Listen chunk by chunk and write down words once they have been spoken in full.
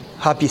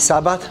Happy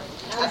Sabbath.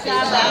 Happy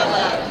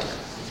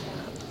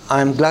Sabbath.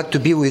 I'm glad to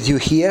be with you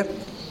here.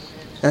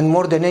 And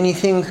more than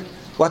anything,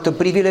 what a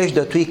privilege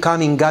that we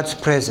come in God's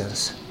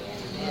presence.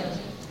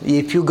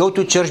 If you go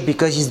to church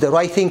because it's the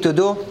right thing to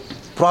do,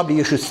 probably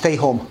you should stay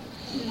home.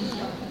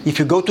 If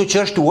you go to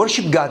church to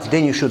worship God,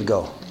 then you should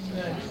go.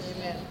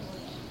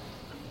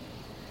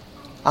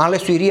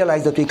 Unless we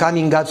realize that we come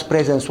in God's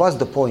presence, what's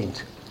the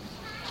point?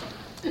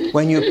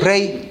 When you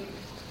pray,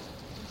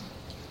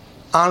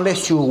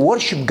 unless you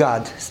worship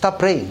God, stop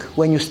praying.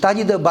 When you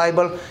study the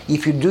Bible,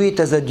 if you do it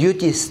as a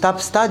duty, stop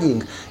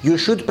studying. You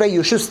should pray,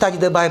 you should study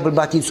the Bible,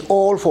 but it's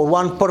all for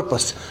one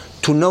purpose: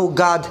 to know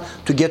God,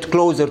 to get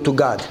closer to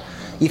God.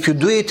 If you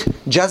do it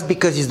just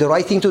because it's the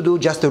right thing to do,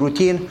 just a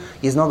routine,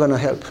 it's not going to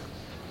help.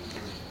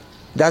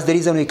 That's the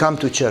reason we come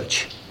to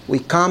church. We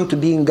come to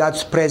be in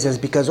God's presence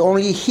because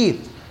only He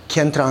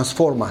can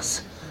transform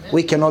us.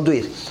 We cannot do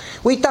it.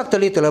 We talked a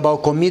little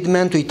about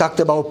commitment. We talked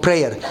about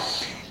prayer.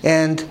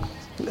 And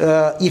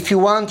if you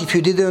want,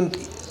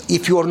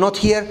 if you are not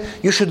here,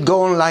 you should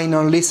go online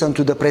and listen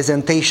to the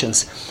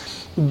presentations.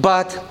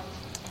 But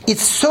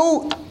it's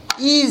so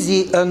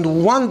easy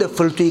and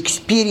wonderful to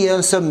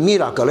experience a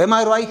miracle. Am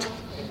I right?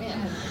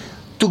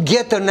 To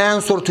get an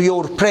answer to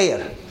your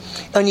prayer.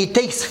 And it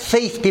takes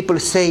faith, people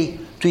say,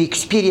 to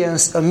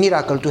experience a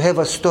miracle, to have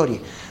a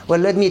story. Well,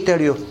 let me tell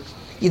you,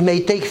 it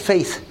may take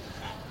faith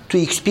to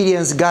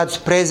experience God's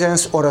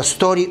presence or a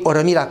story or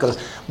a miracle,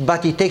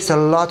 but it takes a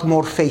lot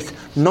more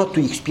faith not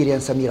to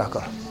experience a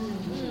miracle.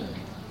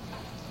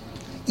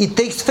 It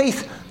takes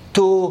faith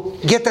to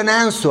get an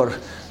answer,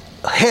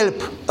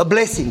 help, a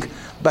blessing,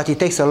 but it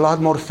takes a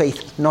lot more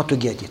faith not to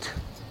get it.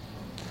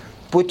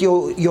 Put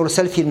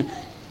yourself in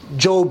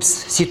Job's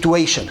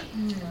situation.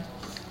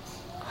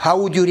 How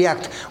would you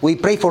react? We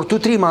pray for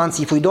 2-3 months.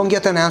 If we don't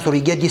get an answer,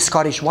 we get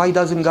discouraged. Why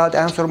doesn't God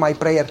answer my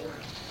prayer?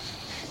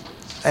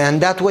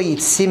 And that way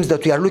it seems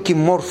that we are looking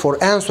more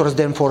for answers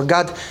than for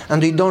God,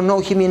 and we don't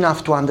know Him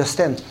enough to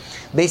understand.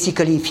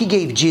 Basically, if He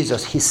gave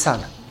Jesus, His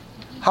Son,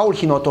 how will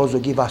He not also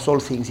give us all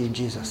things in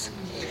Jesus?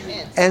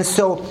 And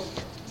so,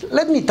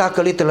 let me talk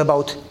a little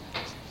about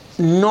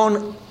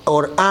non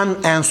or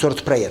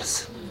unanswered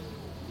prayers.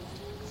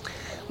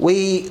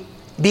 We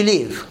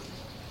believe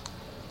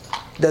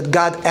that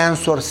God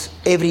answers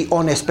every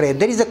honest prayer.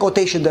 There is a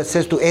quotation that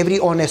says, to every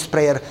honest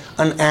prayer,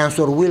 an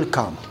answer will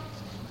come.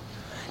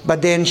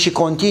 But then she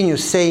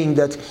continues saying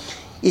that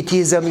it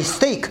is a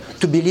mistake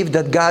to believe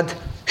that God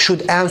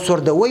should answer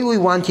the way we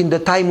want, in the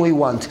time we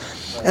want.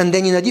 And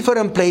then in a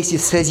different place it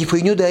says, if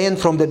we knew the end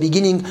from the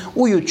beginning,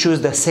 we would choose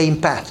the same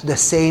path, the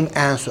same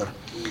answer.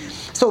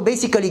 So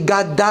basically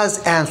God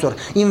does answer.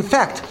 In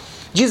fact,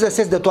 Jesus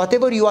says that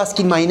whatever you ask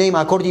in my name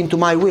according to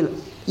my will,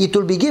 it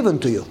will be given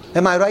to you.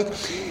 Am I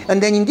right?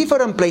 And then in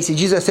different places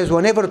Jesus says,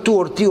 whenever 2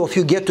 or 3 of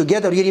you get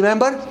together, you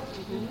remember?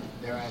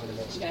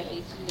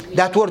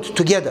 That word,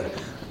 together.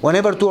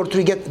 Whenever 2 or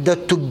 3 get, the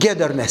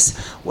togetherness.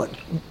 When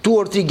 2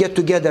 or 3 get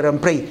together and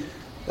pray,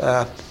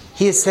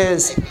 He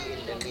says,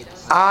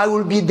 I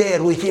will be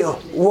there with you.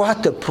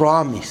 What a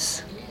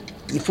promise.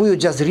 If we would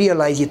just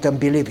realize it and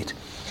believe it.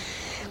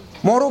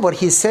 Moreover,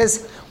 He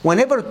says,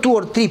 whenever 2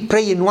 or 3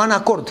 pray in one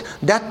accord,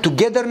 that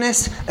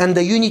togetherness and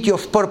the unity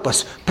of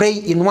purpose, pray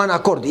in one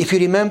accord. If you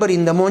remember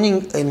in the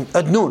morning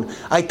at noon,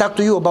 I talked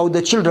to you about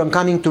the children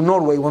coming to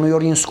Norway when we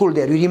were in school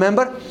there. You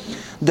remember?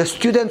 The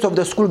students of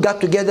the school got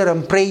together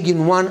and prayed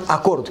in one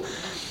accord.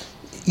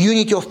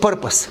 Unity of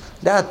purpose.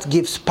 That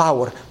gives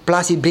power.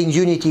 Plus it brings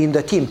unity in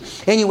the team.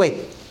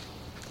 Anyway,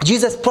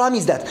 Jesus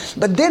promised that.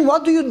 But then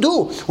what do you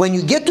do when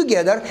you get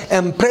together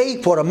and pray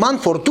for a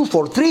month, for 2,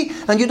 for 3,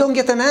 and you don't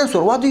get an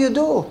answer? What do you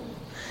do?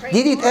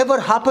 Did it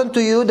ever happen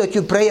to you that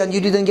you pray and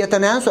you didn't get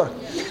an answer?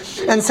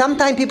 And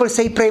sometimes people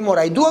say pray more.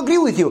 I do agree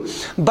with you.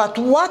 But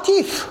what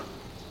if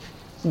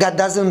God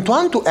doesn't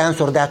want to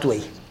answer that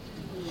way?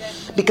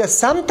 Because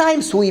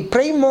sometimes we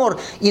pray more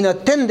in a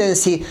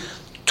tendency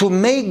to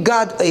make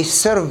God a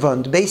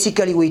servant.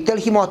 Basically, we tell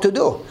Him what to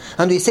do.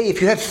 And we say,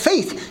 if you have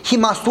faith, He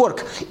must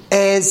work.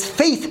 As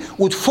faith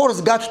would force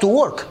God to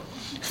work.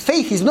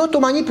 Faith is not to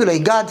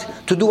manipulate God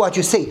to do what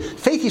you say.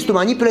 Faith is to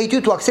manipulate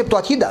you to accept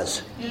what He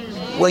does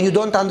when you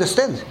don't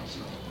understand.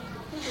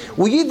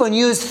 We even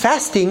use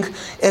fasting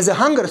as a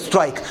hunger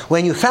strike.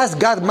 When you fast,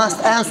 God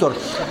must answer.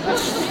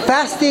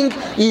 Fasting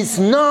is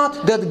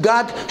not that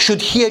God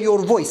should hear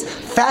your voice.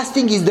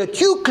 Fasting is that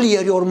you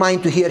clear your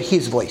mind to hear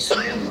His voice.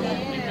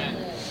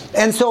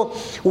 And so,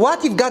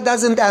 what if God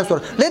doesn't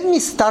answer? Let me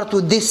start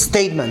with this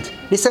statement.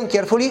 Listen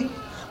carefully.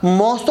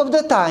 Most of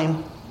the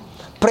time,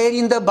 prayer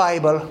in the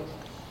Bible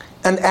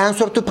and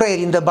answer to prayer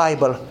in the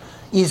Bible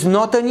is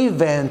not an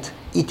event,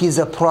 it is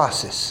a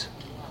process.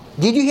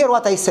 Did you hear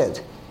what I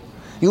said?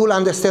 You will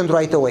understand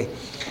right away.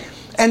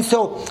 And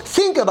so,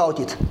 think about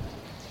it.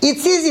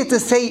 It's easy to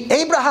say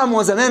Abraham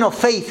was a man of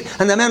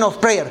faith and a man of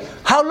prayer.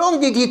 How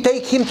long did it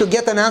take him to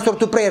get an answer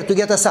to prayer, to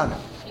get a son?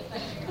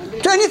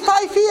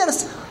 25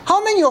 years.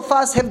 How many of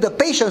us have the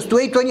patience to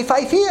wait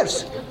 25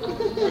 years?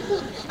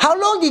 How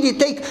long did it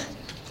take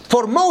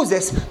for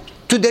Moses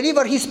to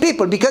deliver his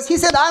people, because he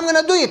said, I'm going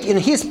to do it in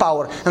his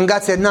power. And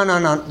God said, no,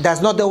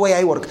 that's not the way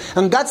I work.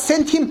 And God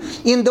sent him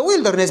in the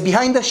wilderness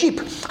behind the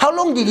sheep. How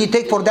long did it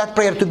take for that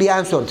prayer to be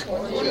answered?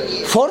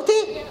 40?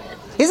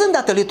 Isn't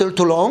that a little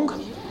too long?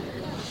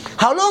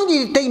 How long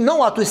did it take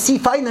Noah to see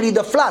finally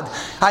the flood?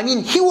 I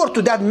mean, he worked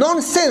to that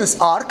nonsense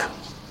ark.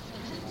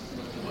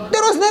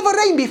 There was never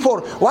rain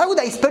before. Why would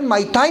I spend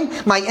my time,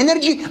 my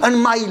energy,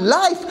 and my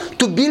life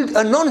to build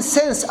a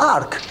nonsense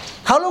ark?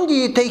 How long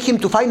did it take him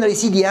to finally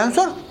see the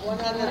answer?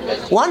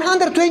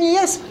 120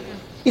 years.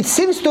 It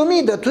seems to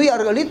me that we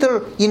are a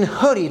little in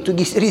hurry to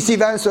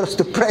receive answers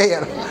to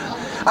prayer.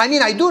 I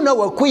mean, I do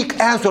know a quick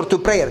answer to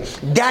prayer.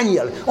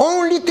 Daniel,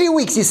 only 3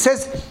 weeks. It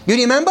says, you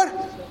remember?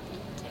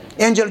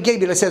 Angel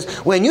Gabriel says,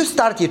 when you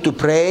started to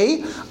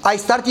pray, I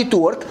started to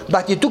work,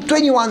 but it took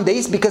 21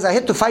 days because I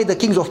had to fight the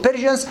kings of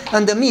Persians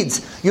and the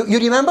Medes. You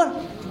remember?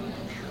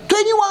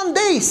 21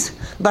 days.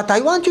 But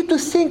I want you to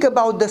think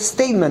about the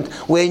statement.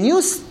 When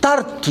you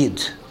started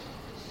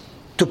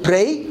to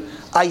pray,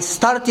 I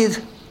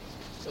started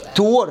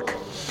to work.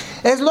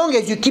 As long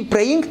as you keep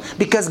praying,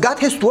 because God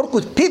has to work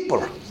with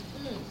people.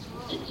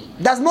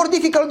 That's more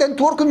difficult than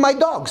to work with my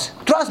dogs.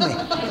 Trust me.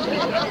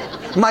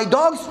 My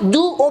dogs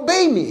do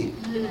obey me.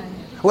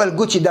 Well,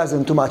 Gucci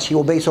doesn't too much. He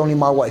obeys only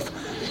my wife.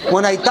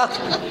 When I talk,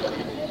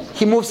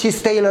 he moves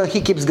his tail and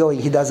he keeps going.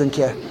 He doesn't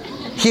care.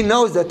 He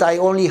knows that I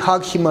only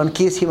hug him and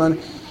kiss him.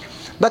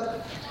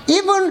 But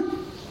even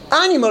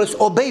animals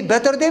obey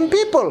better than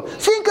people.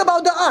 Think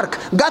about the ark.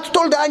 God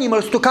told the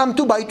animals to come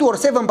 2 by 2 or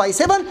 7 by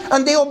 7,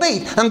 and they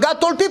obeyed. And God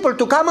told people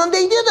to come, and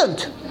they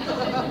didn't.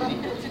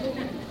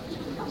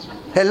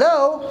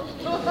 Hello?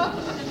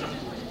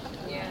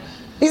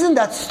 Isn't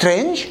that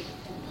strange?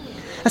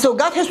 And so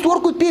God has to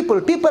work with people.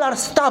 People are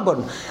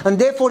stubborn, and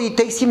therefore it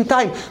takes him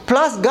time.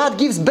 Plus, God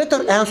gives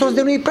better answers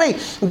than we pray.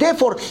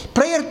 Therefore,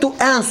 prayer to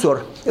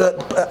answer,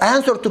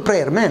 answer to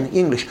prayer,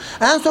 English.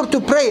 Answer to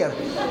prayer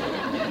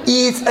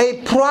is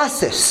a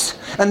process.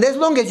 And as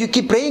long as you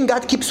keep praying,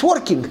 God keeps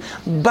working.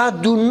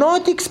 But do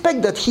not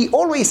expect that he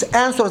always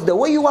answers the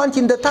way you want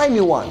in the time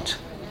you want.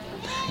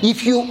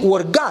 If you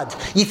were God,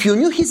 if you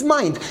knew his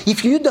mind,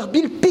 if you knew the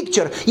big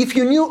picture, if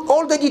you knew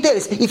all the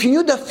details, if you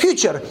knew the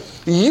future,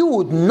 you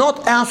would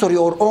not answer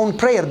your own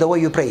prayer the way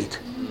you pray it.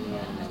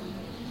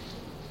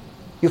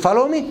 You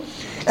follow me?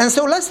 And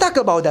so let's talk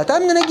about that.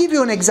 I'm going to give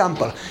you an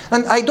example.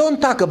 And I don't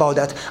talk about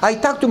that. I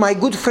talked to my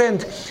good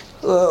friend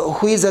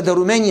who is at the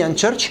Romanian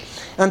church,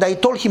 and I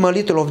told him a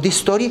little of this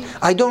story.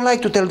 I don't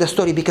like to tell the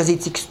story because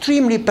it's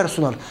extremely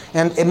personal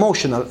and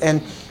emotional,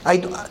 and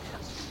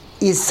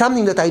it's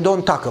something that I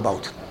don't talk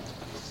about.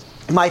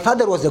 My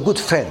father was a good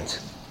friend.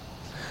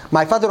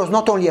 My father was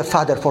not only a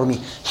father for me,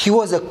 he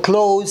was a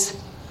close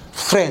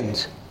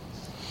friend.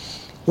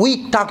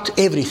 We talked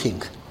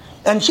everything.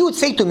 And he would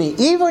say to me,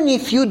 even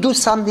if you do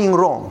something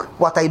wrong,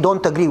 what I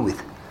don't agree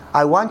with,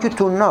 I want you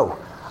to know,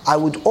 I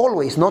would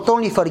always not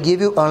only forgive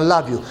you and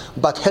love you,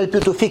 but help you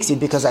to fix it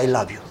because I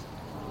love you.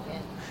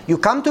 You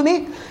come to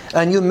me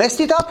and you messed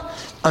it up,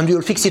 and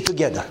we'll fix it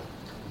together.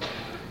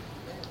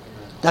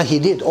 And he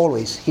did,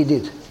 always, he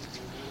did.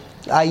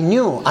 I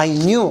knew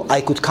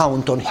I could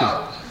count on him.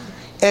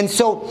 And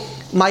so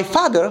my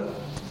father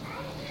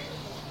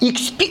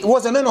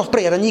was a man of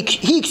prayer, and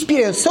he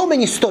experienced so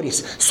many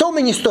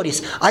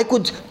stories. I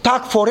could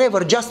talk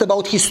forever just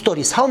about his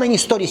stories. How many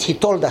stories he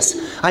told us.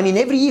 I mean,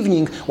 every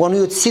evening when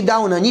we would sit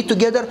down and eat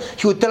together,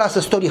 he would tell us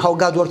a story how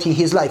God worked in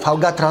his life, how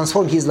God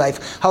transformed his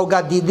life, how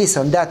God did this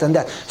and that and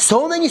that.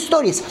 So many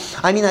stories.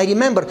 I mean, I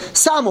remember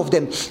some of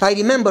them. I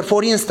remember,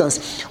 for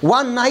instance,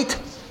 one night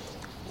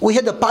we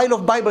had a pile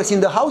of Bibles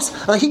in the house,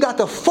 and he got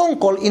a phone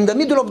call in the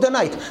middle of the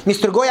night.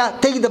 Mr. Goia,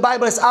 take the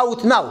Bibles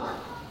out now.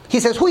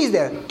 He says, who is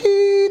there?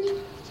 Teet.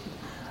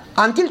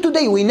 Until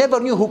today, we never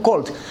knew who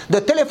called.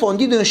 The telephone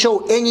didn't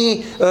show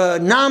any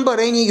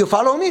number, you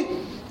follow me?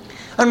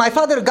 And my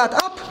father got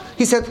up.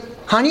 He said,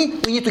 honey,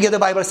 we need to get the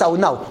Bibles out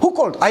now. Who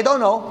called? I don't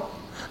know.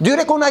 Do you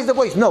recognize the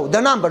voice? No. The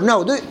number?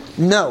 No.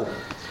 No.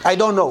 I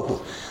don't know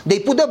who. They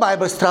put the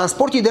Bibles,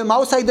 transported them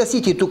outside the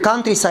city to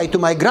countryside to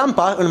my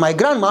grandpa, and my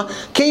grandma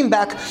came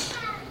back.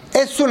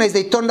 As soon as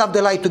they turned off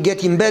the light to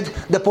get in bed,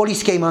 the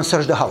police came and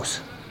searched the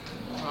house.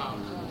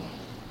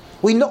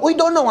 We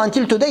don't know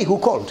until today who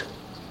called.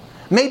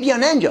 Maybe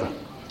an angel.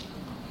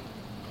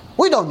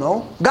 We don't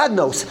know. God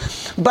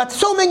knows. But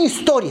so many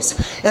stories.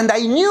 And I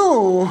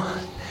knew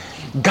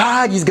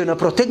God is going to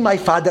protect my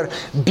father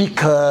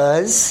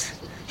because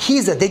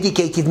he's a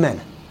dedicated man.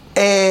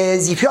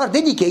 As if you are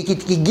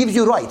dedicated, he gives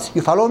you rights.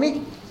 You follow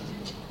me?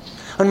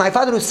 And my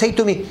father would say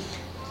to me,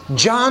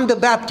 John the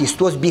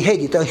Baptist was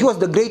beheaded, and he was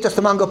the greatest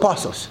among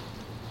apostles.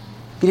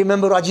 You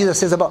remember what Jesus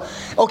says about...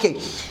 Okay,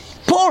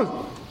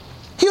 Paul,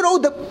 he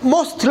wrote the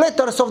most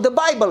letters of the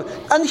Bible,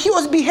 and he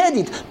was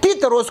beheaded.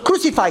 Peter was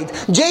crucified.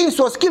 James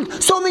was killed.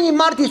 So many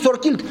martyrs were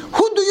killed.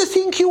 Who do you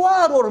think you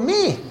are, or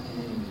me?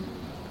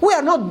 We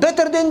are not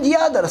better than the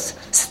others.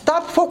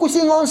 Stop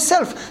focusing on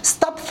self.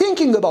 Stop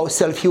thinking about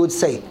self, he would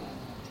say.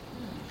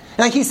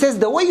 And he says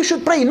the way you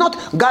should pray, not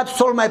God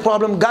solve my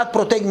problem, God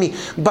protect me,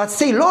 but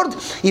say, Lord,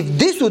 if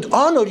this would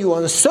honor you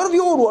and serve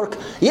your work,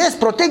 yes,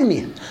 protect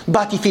me.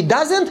 But if it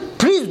doesn't,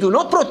 please do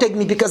not protect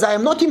me because I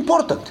am not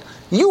important.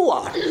 You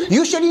are.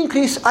 You shall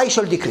increase, I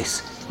shall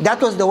decrease.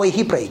 That was the way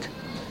he prayed.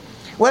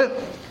 Well,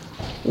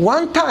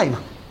 one time,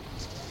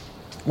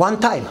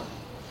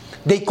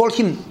 they called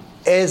him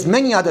as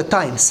many other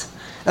times.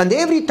 And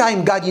every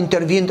time God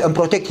intervened and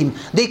protected him,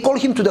 they called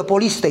him to the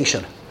police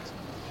station.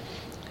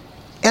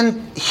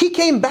 And he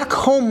came back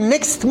home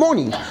next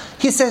morning.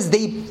 He says,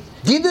 they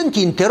didn't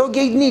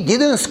interrogate me,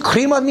 didn't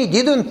scream at me,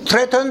 didn't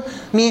threaten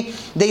me.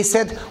 They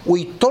said,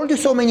 we told you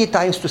so many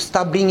times to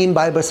stop bringing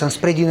Bibles and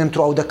spreading them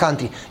throughout the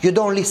country. You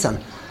don't listen.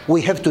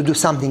 We have to do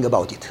something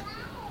about it.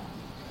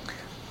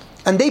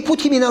 And they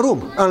put him in a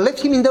room and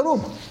left him in the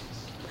room.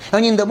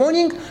 And in the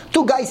morning,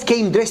 2 guys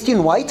came dressed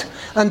in white,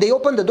 and they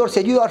opened the door,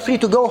 said, you are free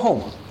to go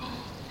home.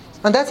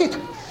 And that's it.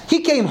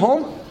 He came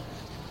home.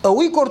 A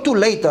week or 2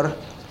 later,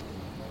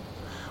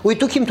 we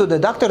took him to the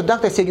doctor. The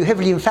doctor said, you have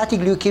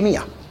lymphatic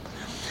leukemia.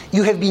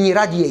 You have been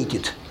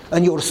irradiated,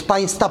 and your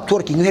spine stopped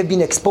working. You have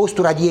been exposed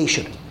to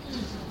radiation.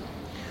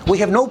 We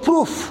have no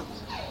proof.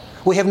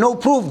 We have no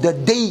proof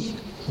that they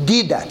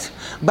did that.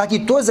 But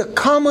it was a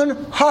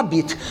common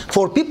habit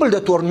for people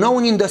that were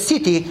known in the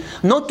city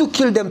not to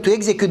kill them, to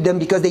execute them,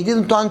 because they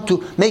didn't want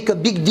to make a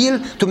big deal,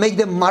 to make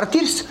them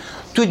martyrs,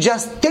 to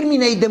just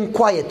terminate them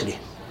quietly.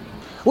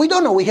 We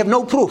don't know. We have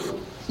no proof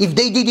if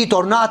they did it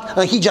or not,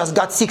 and he just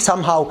got sick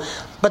somehow.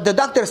 But the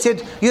doctor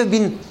said, you have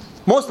been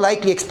most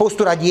likely exposed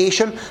to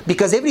radiation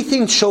because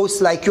everything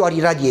shows like you are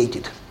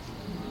irradiated.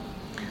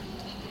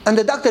 And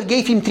the doctor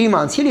gave him 3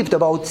 months. He lived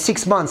about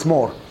 6 months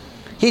more.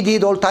 He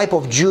did all type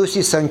of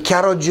juices and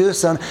carrot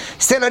juice and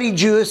celery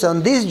juice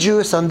and this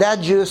juice and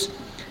that juice.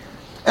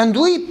 And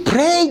we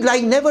prayed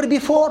like never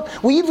before.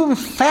 We even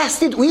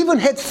fasted. We even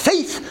had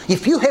faith.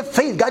 If you have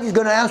faith, God is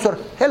going to answer.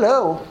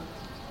 Hello.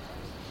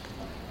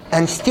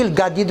 And still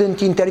God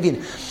didn't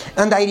intervene.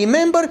 And I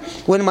remember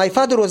when my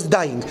father was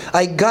dying,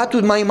 I got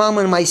with my mom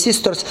and my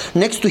sisters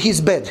next to his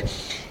bed.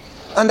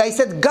 And I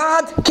said,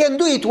 God can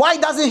do it. Why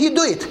doesn't he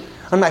do it?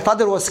 And my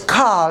father was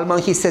calm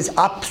and he says,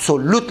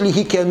 absolutely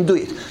he can do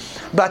it.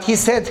 But he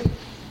said,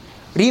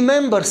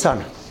 remember,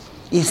 son,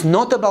 it's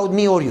not about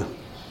me or you.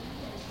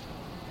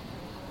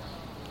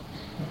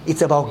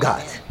 It's about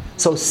God.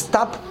 So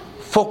stop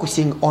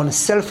focusing on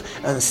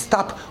self and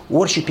stop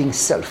worshiping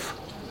self.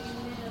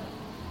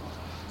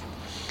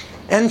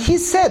 And he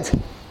said,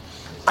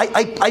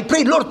 I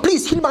prayed, Lord,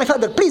 please heal my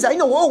father. Please, I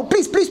know. Oh,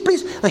 please, please,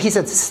 please. And he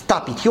said,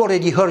 stop it. He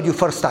already heard you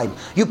first time.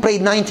 You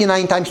prayed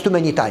 99 times too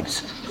many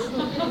times.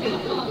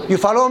 You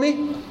follow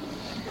me?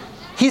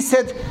 He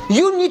said,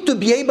 you need to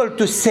be able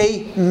to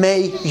say,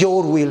 may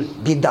your will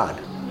be done.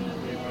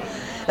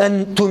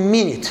 And to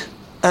mean it.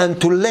 And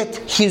to let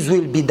his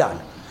will be done.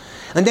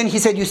 And then he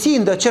said, you see,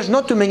 in the church,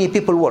 not too many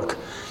people work.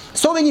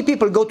 So many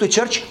people go to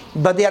church,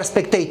 but they are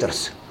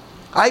spectators.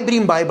 I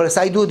bring Bibles,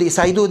 I do this,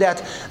 I do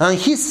that. And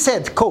he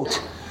said, quote,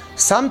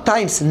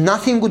 sometimes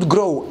nothing would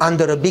grow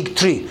under a big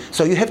tree.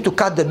 So you have to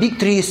cut the big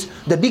trees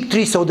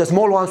so the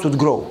small ones would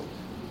grow.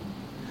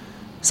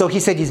 So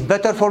he said, it's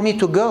better for me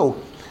to go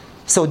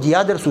so the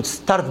others would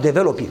start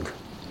developing.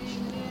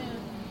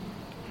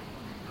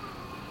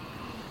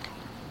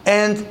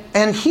 And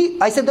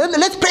I said,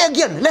 let's pray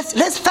again.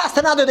 Let's fast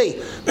another day.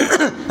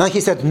 And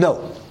he said,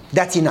 no,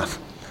 that's enough.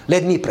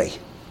 Let me pray.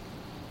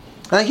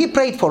 And he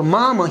prayed for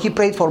mom, and he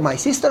prayed for my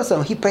sisters,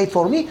 and he prayed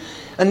for me.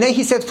 And then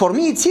he said, for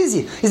me it's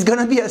easy. It's going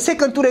to be a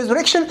second to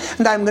resurrection,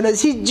 and I'm going to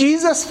see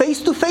Jesus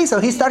face to face.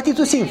 And he started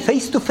to sing,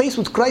 face to face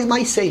with Christ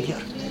my Savior.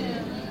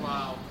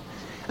 Wow.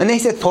 And then he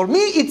said, for me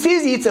it's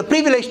easy. It's a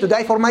privilege to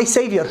die for my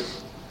Savior.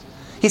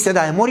 He said,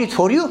 I am worried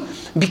for you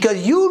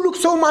because you look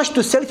so much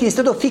to self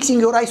instead of fixing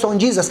your eyes on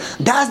Jesus.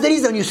 That's the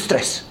reason you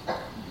stress.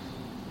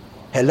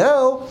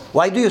 Hello?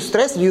 Why do you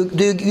stress? Do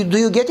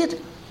you get it?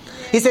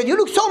 He said, you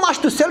look so much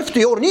to self, to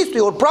your needs, to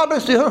your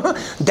problems.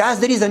 That's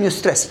the reason you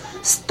stress.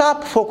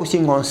 Stop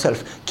focusing on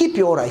self. Keep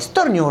your eyes,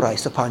 turn your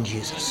eyes upon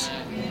Jesus.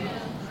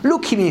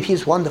 Look him in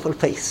his wonderful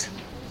face.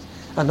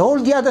 And all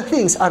the other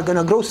things are going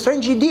to grow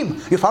strangely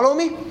dim. You follow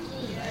me?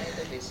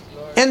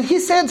 And he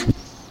said,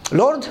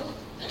 Lord,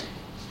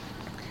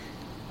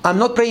 I'm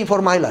not praying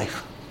for my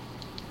life.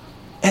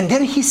 And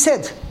then he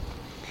said,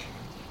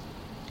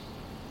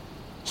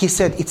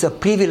 it's a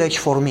privilege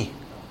for me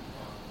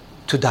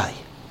to die.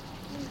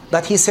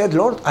 But he said,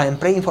 Lord, I am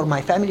praying for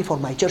my family, for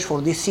my church, for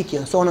this city,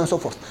 and so on and so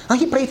forth. And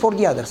he prayed for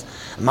the others.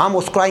 Mom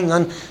was crying,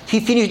 and he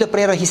finished the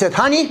prayer, and he said,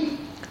 honey,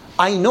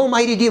 I know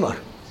my Redeemer.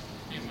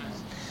 Amen.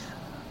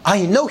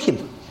 I know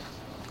him.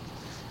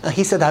 And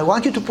he said, I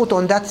want you to put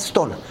on that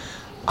stone.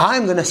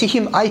 I'm going to see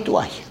him eye to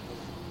eye.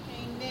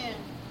 Amen.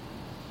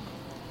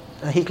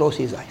 And he closed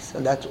his eyes,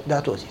 and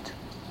that was it.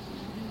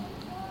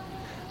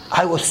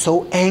 I was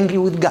so angry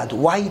with God.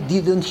 Why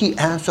didn't he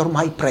answer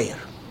my prayer?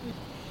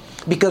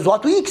 Because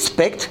what we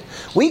expect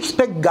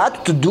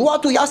God to do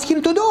what we ask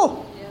him to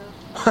do.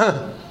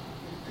 Yeah.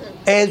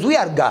 As we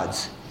are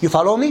gods. You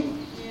follow me?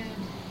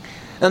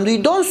 Yeah. And we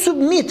don't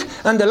submit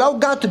and allow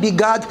God to be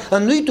God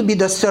and we to be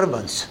the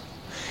servants.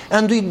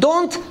 And we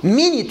don't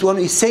mean it when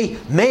we say,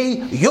 may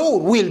your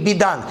will be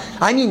done.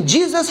 I mean,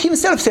 Jesus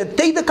himself said,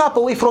 take the cup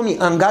away from me.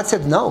 And God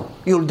said, no,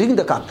 you'll drink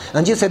the cup.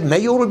 And Jesus said, may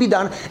your will be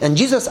done. And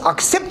Jesus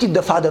accepted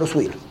the Father's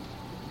will.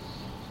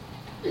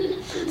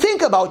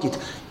 Think about it.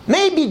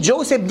 Maybe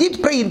Joseph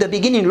did pray in the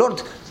beginning,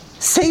 Lord,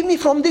 save me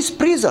from this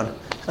prison.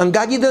 And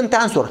God didn't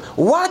answer.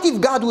 What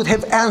if God would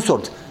have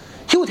answered?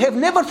 He would have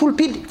never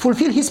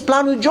fulfilled his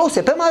plan with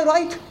Joseph. Am I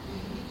right?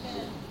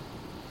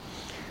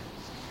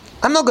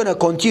 I'm not going to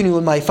continue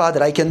with my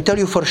father. I can tell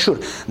you for sure.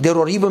 There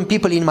were even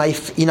people in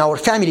our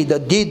family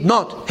that did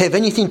not have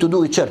anything to do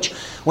with church.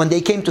 When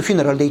they came to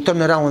funeral, they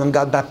turned around and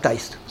got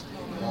baptized.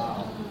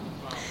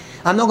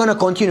 I'm not going to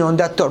continue on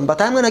that term, but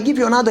I'm going to give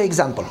you another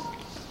example.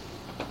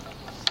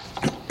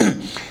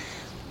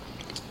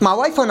 My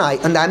wife and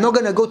I'm not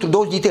going to go through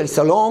those details. It's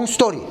a long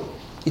story.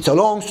 It's a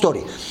long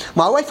story.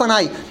 My wife and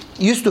I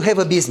used to have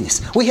a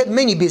business. We had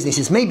many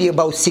businesses, maybe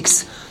about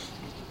 6,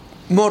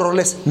 more or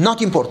less,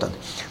 not important.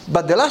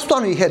 But the last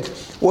one we had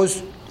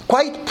was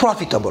quite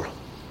profitable.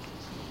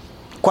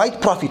 Quite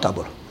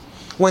profitable.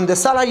 When the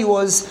salary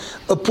was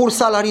a poor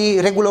salary,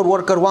 regular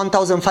worker,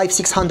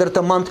 1,500-600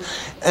 a month,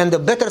 and a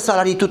better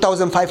salary,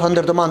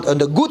 2,500 a month,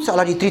 and a good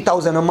salary,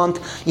 3,000 a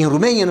month in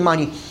Romanian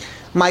money,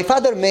 my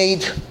father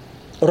made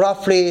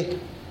roughly,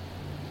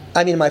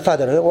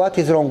 what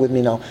is wrong with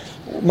me now?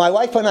 My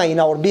wife and I, in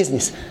our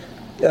business,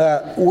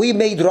 we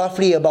made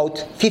roughly about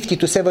 50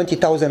 to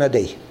 70,000 a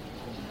day.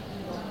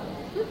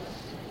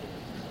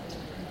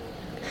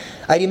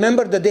 I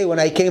remember the day when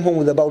I came home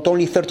with about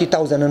only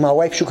 30,000 and my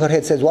wife shook her head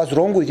and says, what's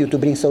wrong with you to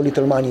bring so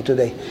little money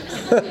today?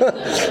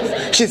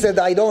 She said,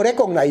 I don't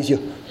recognize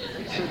you.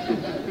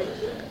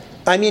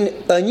 I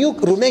mean, a new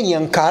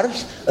Romanian car,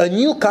 a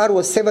new car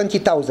was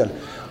 70,000.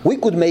 We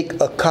could make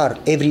a car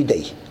every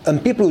day.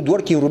 And people would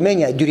work in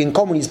Romania during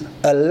communism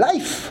a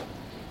life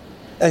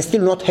and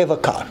still not have a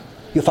car.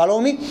 You follow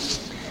me?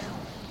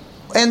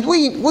 And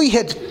we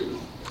had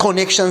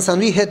connections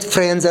and we had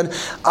friends, and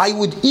I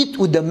would eat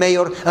with the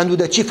mayor and with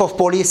the chief of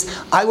police.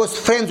 I was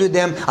friends with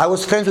them. I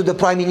was friends with the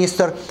prime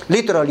minister,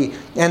 literally.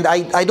 And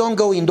I don't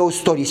go in those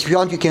stories. If you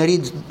want, you can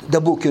read the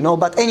book,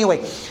 But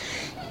anyway,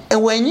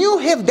 and when you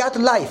have that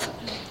life,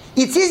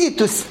 it's easy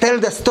to tell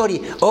the story,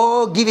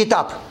 oh, give it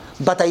up.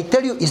 But I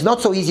tell you, it's not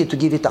so easy to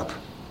give it up.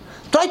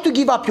 Try to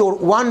give up your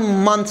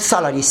 1 month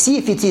salary. See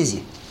if it's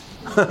easy.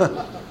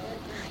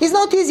 It's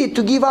not easy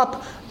to give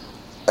up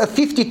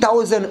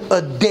 50,000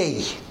 a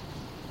day.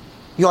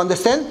 You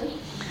understand?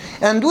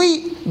 And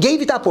we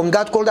gave it up when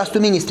God called us to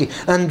ministry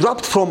and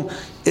dropped from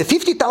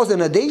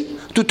 50,000 a day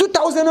to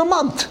 2,000 a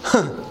month.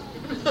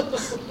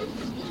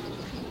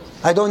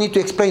 I don't need to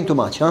explain too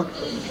much, huh?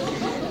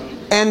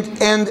 And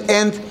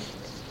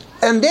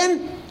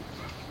then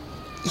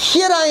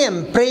here I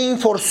am praying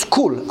for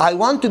school. I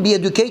want to be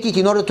educated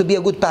in order to be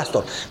a good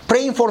pastor.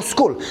 Praying for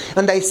school.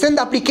 And I send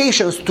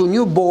applications to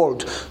New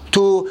Bold,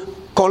 to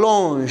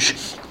Cologne,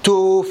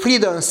 to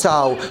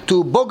Friedensau,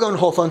 to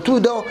Bogenhofen,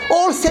 to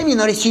all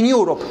seminaries in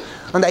Europe.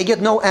 And I get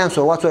no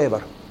answer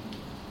whatsoever.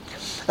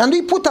 And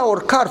we put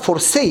our car for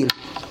sale.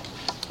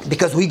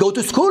 Because we go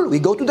to school, we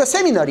go to the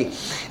seminary.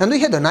 And we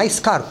had a nice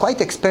car, quite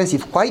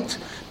expensive,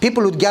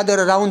 people would gather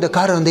around the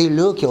car and they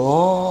look, it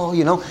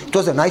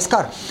was a nice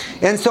car.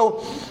 And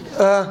so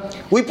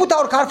we put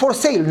our car for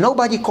sale,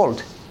 nobody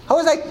called. I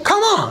was like,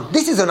 come on,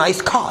 this is a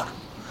nice car.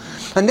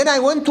 And then I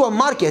went to a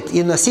market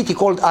in a city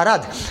called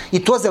Arad.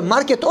 It was a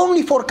market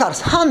only for cars,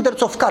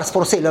 hundreds of cars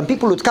for sale, and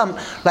people would come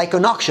like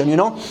an auction,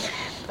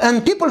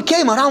 And people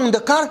came around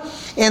the car,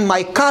 and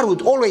my car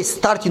would always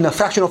start in a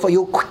fraction of a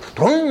year.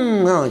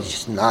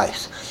 It's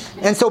nice.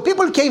 And so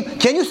people came,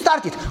 can you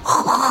start it?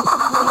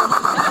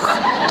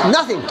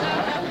 Nothing.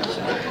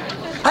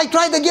 I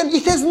tried again.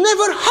 It has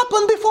never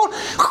happened before.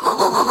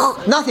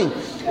 Nothing.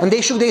 And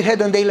they shook their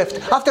head and they left.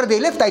 After they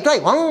left, I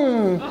tried.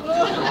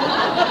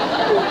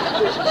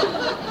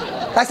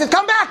 I said,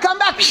 come back, come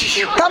back,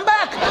 come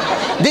back.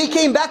 They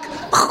came back.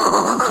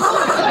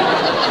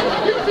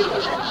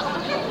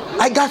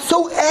 I got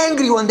so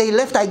angry when they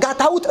left. I got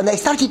out and I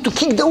started to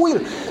kick the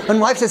wheel. And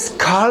my wife says,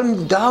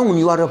 calm down,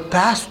 you are a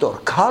pastor.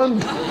 Calm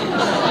down.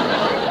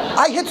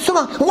 I had so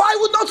much. Why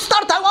would not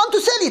start? I want to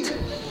sell it.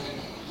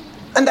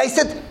 And I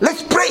said,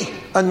 let's pray.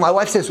 And my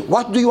wife says,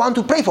 what do you want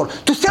to pray for?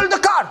 To sell the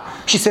car.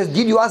 She says,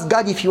 did you ask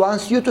God if he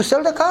wants you to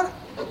sell the car?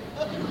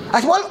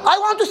 I said, well, I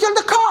want to sell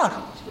the car.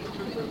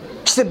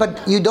 She said,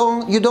 but you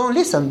don't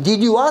listen.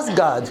 Did you ask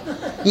God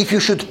if you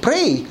should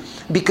pray?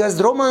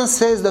 Because Romans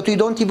says that we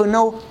don't even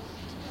know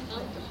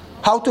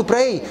how to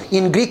pray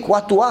in Greek,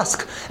 what to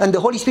ask. And the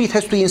Holy Spirit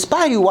has to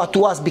inspire you what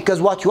to ask, because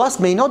what you ask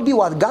may not be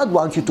what God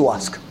wants you to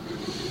ask.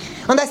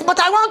 And I said, but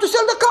I want to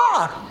sell the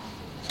car.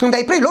 And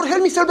I prayed, Lord,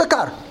 help me sell the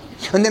car.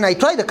 And then I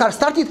tried, the car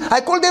started,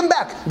 I called them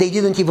back. They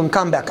didn't even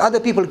come back. Other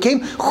people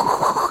came,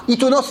 it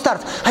would not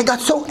start. I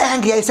got so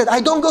angry. I said, I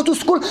don't go to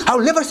school.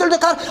 I'll never sell the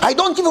car. I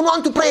don't even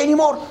want to pray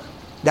anymore.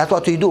 That's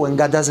what we do when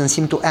God doesn't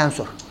seem to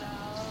answer.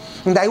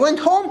 And I went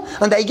home,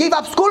 and I gave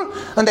up school,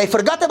 and I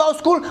forgot about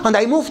school, and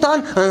I moved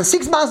on, and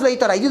 6 months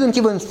later, I didn't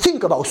even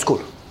think about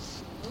school.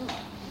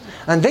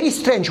 And very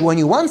strange, when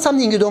you want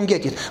something, you don't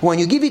get it. When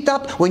you give it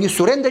up, when you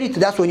surrender it,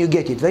 that's when you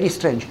get it. Very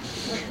strange.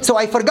 So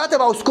I forgot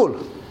about school.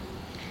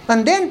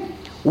 And then,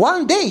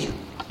 one day,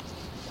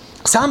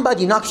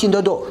 somebody knocks in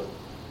the door.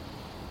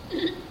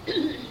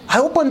 I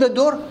open the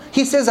door,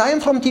 he says, I am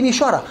from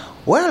Timișoara.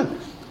 Well,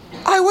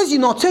 I was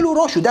in Oțelul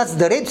Roșu, that's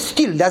the Red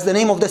Steel, that's the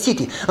name of the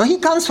city. And he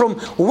comes from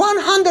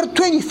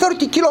 120,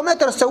 30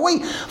 kilometers away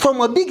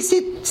from a big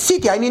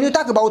city. I mean, you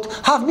talk about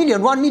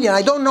 500,000, 1 million,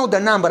 I don't know the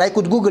number, I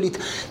could Google it.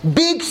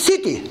 Big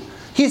city.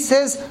 He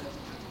says,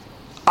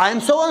 I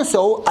am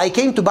so-and-so, I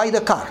came to buy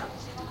the car.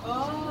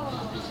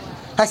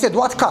 I said,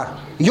 what car?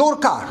 Your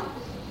car.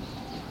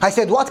 I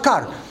said, what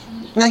car?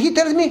 And he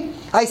tells me,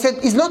 I said,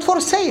 it's not for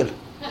sale.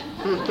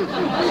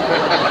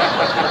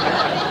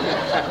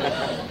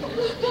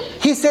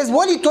 He says,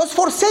 well, it was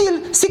for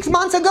sale 6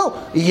 months ago.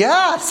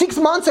 Yeah, 6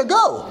 months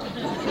ago.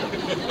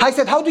 I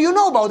said, how do you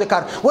know about the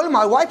car? Well,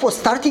 my wife was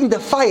starting the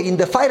fire in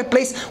the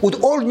fireplace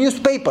with old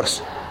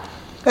newspapers.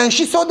 And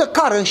she saw the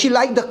car and she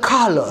liked the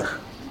color.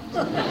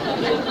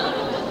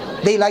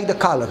 They like the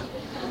color.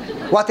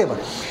 Whatever.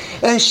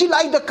 And she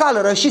liked the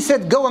color and she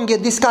said, go and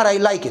get this car, I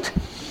like it.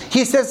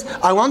 He says,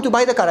 I want to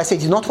buy the car. I said,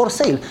 it's not for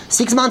sale.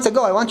 6 months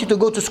ago, I want you to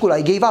go to school.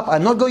 I gave up.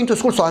 I'm not going to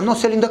school, so I'm not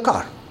selling the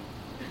car.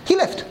 He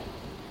left.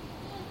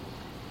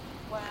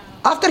 Wow.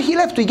 After he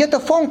left, we get a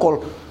phone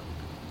call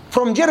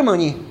from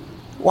Germany.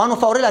 One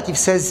of our relatives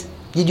says,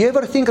 did you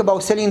ever think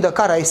about selling the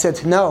car? I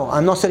said, no,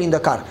 I'm not selling the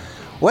car.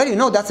 Well, you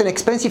know, that's an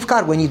expensive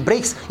car. When it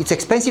breaks, it's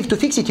expensive to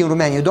fix it in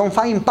Romania. You don't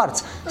find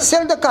parts.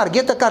 Sell the car.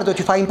 Get the car that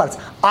you find parts.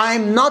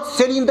 I'm not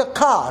selling the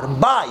car.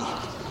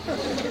 Bye.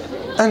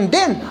 And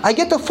then I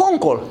get a phone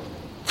call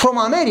from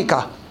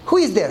America. Who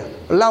is there?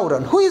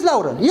 Lauren. Who is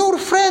Lauren? Your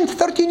friend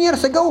 13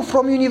 years ago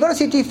from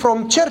university,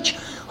 from church.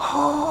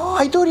 Oh,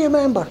 I don't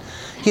remember.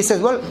 He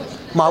says, well,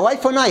 my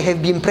wife and I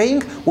have been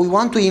praying. We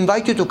want to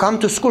invite you to come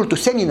to school, to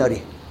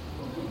seminary.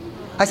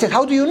 I said,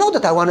 how do you know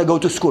that I want to go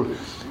to school?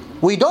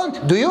 We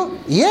don't. Do you?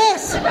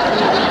 Yes.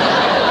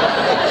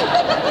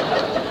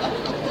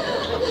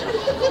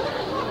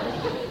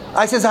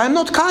 I says, I'm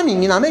not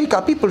coming. In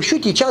America, people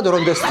shoot each other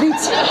on the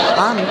streets.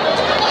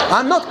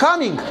 I'm not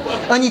coming.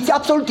 And it's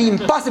absolutely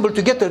impossible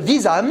to get a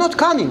visa. I'm not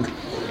coming.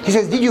 He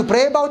says, did you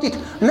pray about it?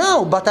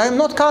 No, but I'm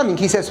not coming.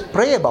 He says,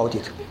 pray about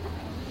it.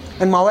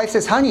 And my wife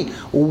says, honey,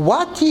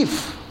 what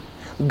if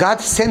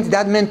God sent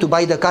that man to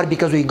buy the car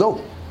because we go?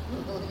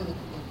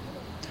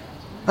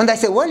 And I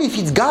said, well, if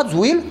it's God's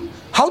will,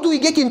 how do we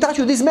get in touch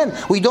with this man?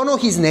 We don't know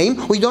his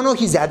name, we don't know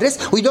his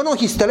address, we don't know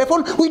his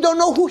telephone, we don't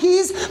know who he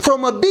is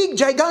from a big,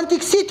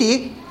 gigantic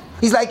city.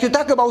 It's like you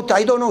talk about,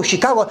 I don't know,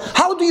 Chicago.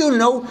 How do you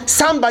know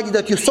somebody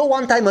that you saw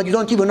one time and you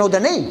don't even know the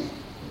name?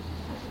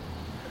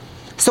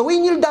 So we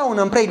kneel down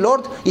and pray,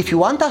 Lord, if you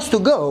want us to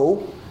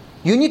go,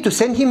 you need to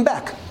send him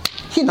back.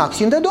 He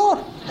knocks in the door.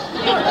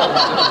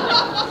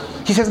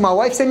 He says, my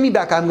wife sent me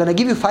back, I'm going to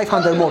give you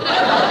 500 more.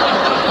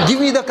 Give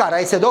me the car.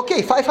 I said,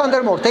 okay,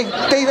 500 more, take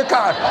the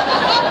car.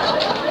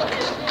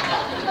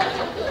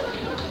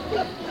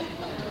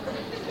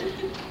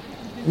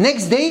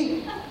 Next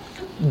day,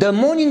 the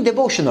morning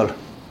devotional.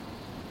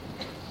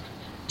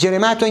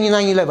 Jeremiah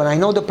 29:11, I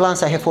know the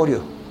plans I have for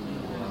you.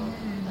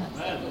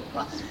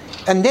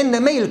 And then the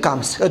mail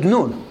comes at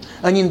noon.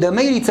 And in the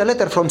mail, it's a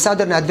letter from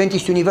Southern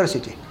Adventist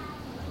University.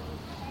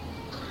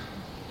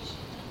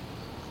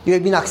 You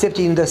have been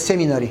accepted in the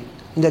seminary,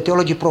 in the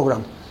theology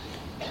program.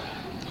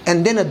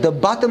 And then at the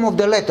bottom of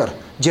the letter,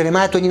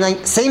 Jeremiah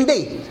 29, same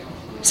day,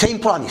 same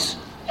promise.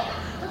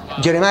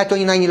 Jeremiah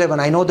 29:11,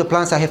 I know the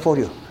plans I have for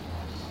you.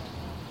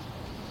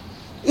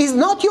 It's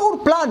not your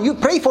plan. You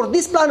pray for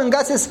this plan and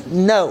God says,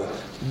 no,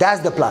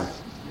 that's the plan.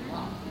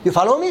 You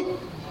follow me?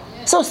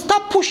 So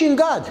stop pushing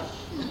God.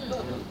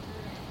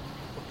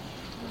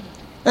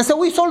 And so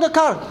we sold the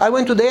car. I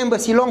went to the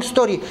embassy, long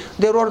story.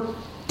 There were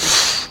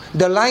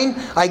the line,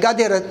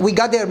 we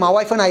got there, my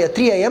wife and I, at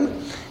 3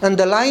 a.m. and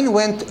the line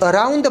went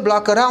around the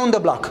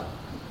block.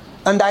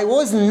 And I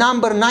was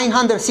number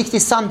 960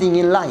 something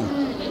in line.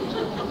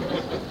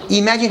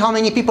 Imagine how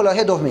many people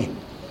ahead of me.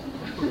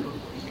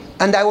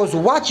 And I was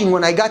watching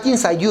when I got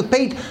inside. You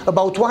paid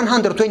about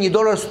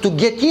 $120 to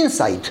get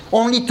inside,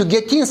 only to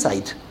get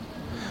inside.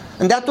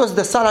 And that was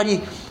the salary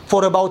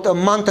for about a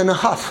month and a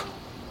half.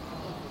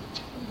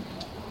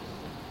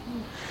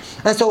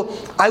 And so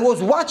I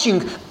was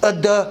watching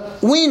at the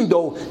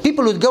window,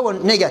 people would go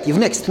on negative,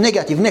 next.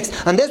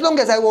 And as long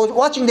as I was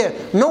watching there,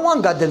 no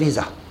one got the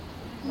visa.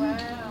 Wow.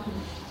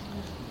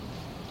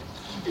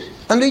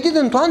 And we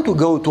didn't want to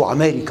go to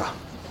America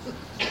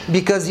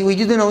because we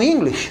didn't know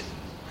English.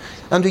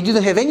 And we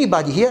didn't have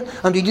anybody here,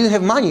 and we didn't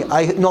have money.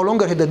 I no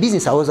longer had a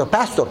business, I was a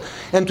pastor.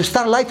 And to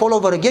start life all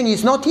over again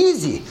is not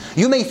easy.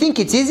 You may think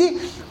it's easy.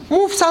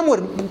 Move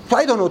somewhere,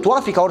 I don't know, to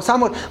Africa or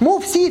somewhere.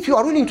 Move, see if you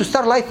are willing to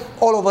start life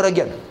all over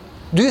again.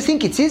 Do you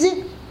think it's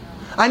easy?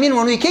 I mean,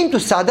 when we came to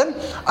Southern,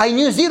 I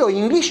knew zero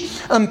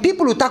English, and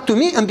people would talk to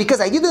me, and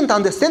because I didn't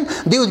understand,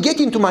 they would get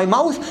into my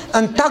mouth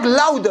and talk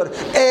louder,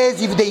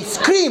 as if they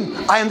scream,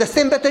 I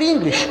understand better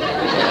English.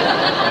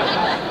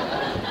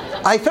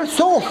 I felt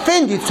so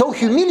offended, so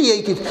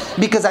humiliated,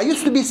 because I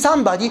used to be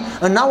somebody,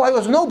 and now I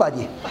was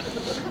nobody.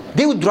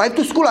 They would drive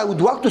to school, I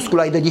would walk to school,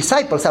 like the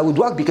disciples, I would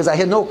walk because I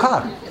had no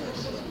car.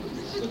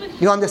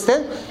 You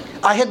understand?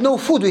 I had no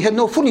food, we had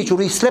no furniture,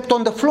 we slept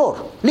on the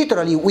floor.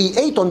 Literally, we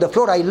ate on the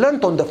floor, I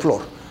learned on the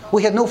floor.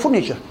 We had no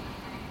furniture.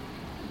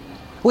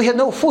 We had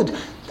no food.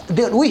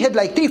 We had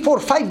like 3, 4,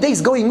 5 days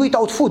going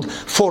without food.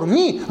 For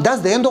me,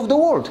 that's the end of the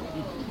world.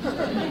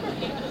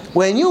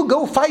 When you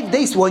go 5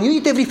 days, when you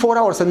eat every 4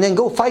 hours and then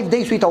go 5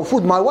 days without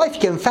food, my wife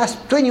can fast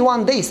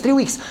 21 days, 3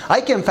 weeks.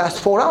 I can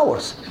fast 4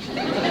 hours.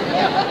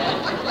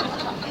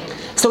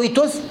 So it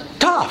was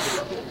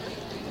tough.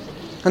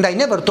 And I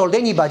never told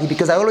anybody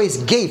because I always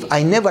gave.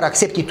 I never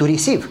accepted to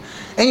receive.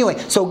 Anyway,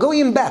 so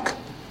going back,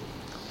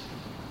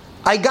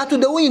 I got to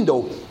the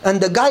window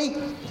and the guy,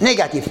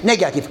 negative.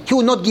 He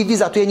would not give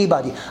visa to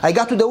anybody. I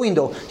got to the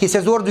window. He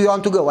says, where do you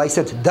want to go? I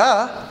said,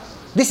 duh.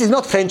 This is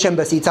not French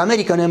embassy. It's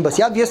American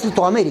embassy. Obviously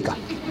to America.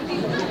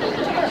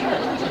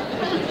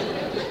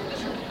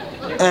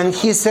 And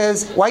he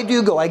says, why do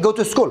you go? I go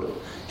to school.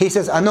 He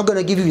says, I'm not going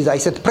to give you visa. I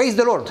said, praise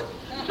the Lord.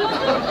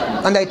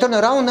 And I turned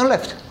around and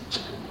left.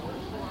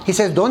 He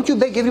says, don't you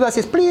beg? Everybody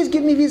says, please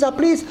give me visa,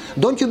 please.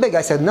 Don't you beg?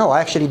 I said, no, I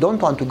actually don't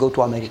want to go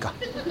to America.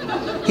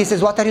 He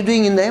says, what are you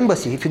doing in the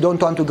embassy if you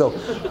don't want to go?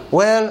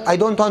 Well, I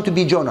don't want to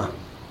be Jonah.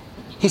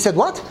 He said,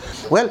 what?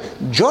 Well,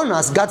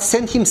 Jonas, God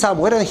sent him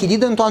somewhere and he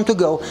didn't want to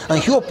go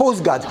and he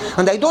opposed God.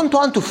 And I don't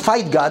want to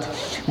fight God,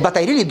 but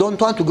I really don't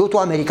want to go to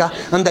America.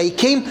 And I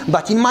came,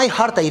 but in my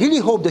heart, I really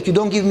hope that you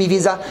don't give me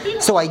visa.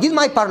 So I did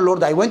my part,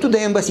 Lord. I went to the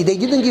embassy. They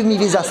didn't give me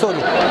visa, sorry.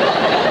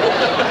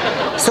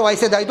 So I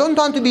said, I don't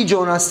want to be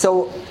Jonas,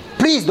 so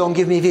please don't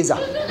give me visa.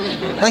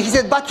 And he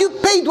said, but you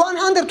paid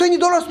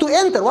 $120 to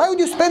enter. Why would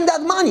you spend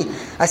that money?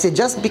 I said,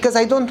 just because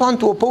I don't want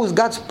to oppose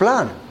God's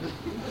plan.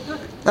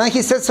 And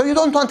he said, so you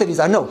don't want a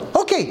visa? No.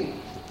 Okay,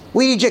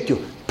 we reject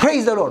you.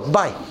 Praise the Lord.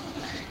 Bye.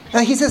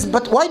 And he says,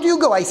 but why do you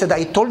go? I said,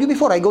 I told you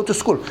before, I go to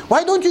school.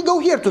 Why don't you go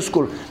here to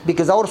school?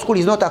 Because our school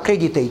is not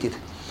accredited.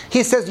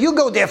 He says, you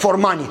go there for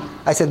money.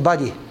 I said,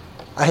 buddy,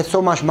 I had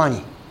so much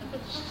money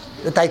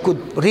that I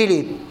could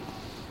really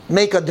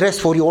make a dress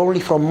for you only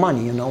from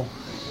money, you know.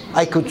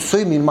 I could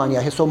swim in money.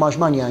 I had so much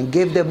money. I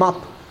gave them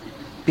up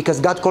because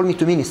God called me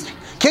to ministry.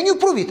 Can you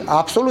prove it?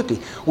 Absolutely.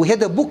 We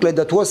had a booklet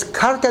that was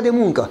Cartea de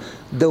Muncă,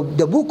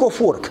 the book of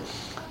work,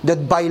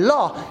 that by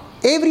law,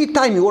 every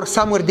time you work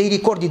somewhere, they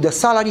recorded the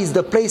salaries,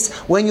 the place,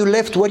 when you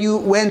left, where you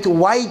went,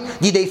 why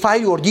did they fire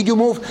you or did you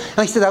move?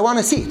 And he said, I want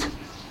to see it.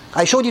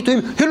 I showed it to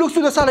him. He looks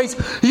to the salaries.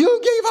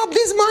 You gave up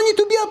this money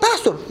to be a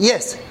pastor?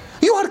 Yes.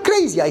 You are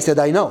crazy. I said,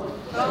 I know.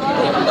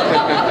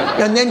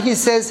 And then he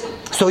says,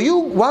 so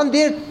you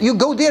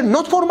go there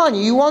not for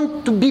money, you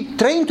want to be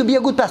trained to be a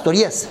good pastor?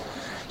 Yes.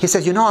 He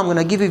says, you know, I'm going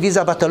to give you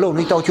visa but alone,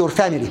 without your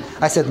family.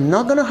 I said,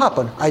 not going to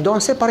happen. I don't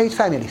separate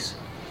families.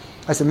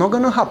 I said, not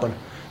going to happen.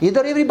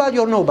 Either everybody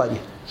or nobody.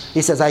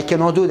 He says, I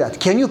cannot do that.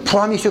 Can you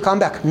promise you come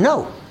back?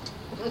 No.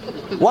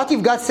 What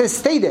if God says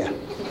stay there?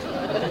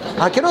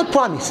 I cannot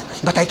promise,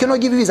 but I cannot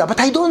give you visa.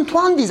 But I don't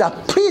want visa.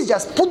 Please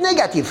just put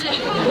negative.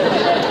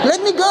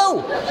 Let me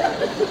go.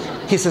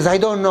 He says, I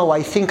don't know.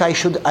 I think I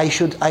should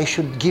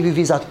give you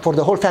visa for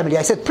the whole family.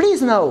 I said,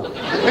 please no.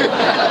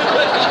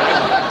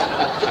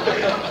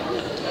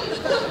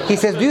 He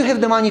says, do you have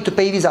the money to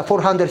pay visa?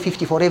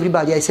 $450 for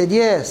everybody. I said,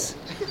 yes.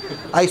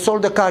 I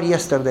sold the car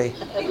yesterday.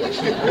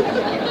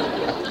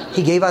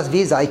 He gave us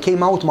visa. I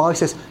came out. My wife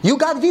says, you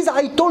got visa?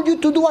 I told you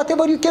to do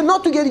whatever you can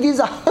not to get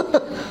visa.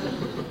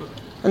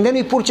 And then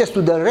we purchased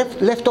with the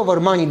leftover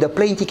money the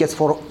plane tickets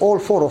for all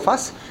 4 of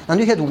us, and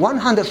we had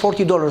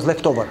 $140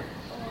 left over.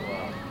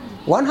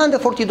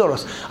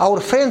 $140.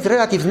 Our friends,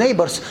 relatives,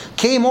 neighbors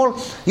came all,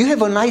 you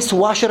have a nice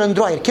washer and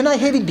dryer. Can I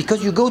have it?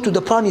 Because you go to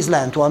the promised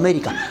land, to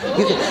America.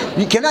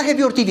 Can I have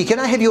your TV? Can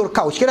I have your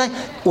couch?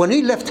 When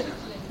we left,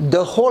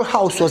 the whole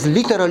house was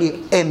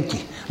literally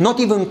empty. Not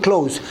even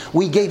clothes.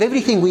 We gave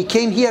everything. We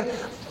came here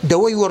the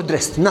way we were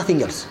dressed.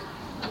 Nothing else.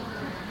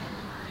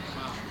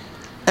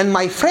 And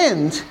my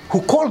friend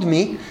who called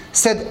me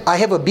said, I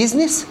have a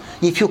business.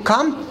 If you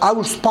come, I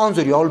will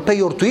sponsor you. I will pay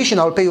your tuition.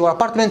 I will pay your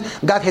apartment.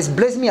 God has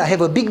blessed me. I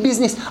have a big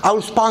business. I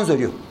will sponsor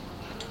you.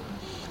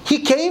 He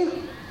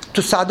came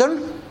to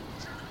Southern.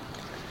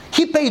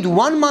 He paid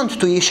 1 month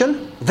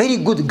tuition. Very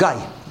good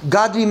guy.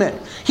 Godly man.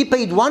 He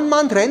paid 1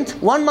 month rent,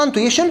 1 month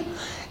tuition.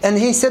 And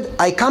he said,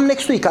 I come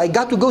next week. I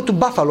got to go to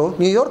Buffalo,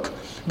 New York,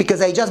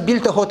 because I just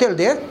built a hotel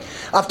there.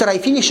 After I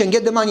finish and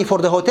get the money for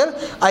the hotel,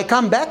 I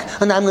come back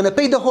and I'm going to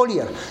pay the whole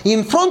year.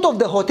 In front of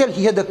the hotel,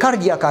 he had a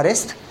cardiac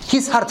arrest.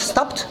 His heart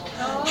stopped.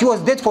 He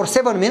was dead for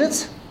 7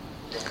 minutes.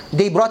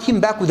 They brought him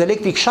back with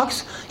electric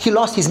shocks. He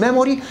lost his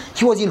memory.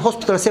 He was in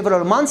hospital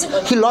several months.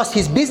 He lost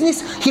his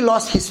business. He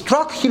lost his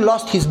truck. He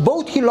lost his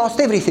boat. He lost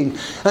everything.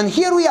 And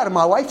here we are,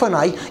 my wife and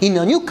I, in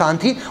a new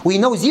country. We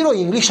know zero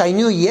English. I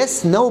knew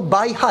yes, no,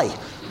 bye, hi.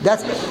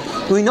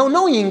 We know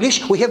no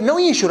English, we have no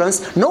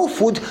insurance, no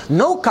food,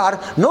 no car,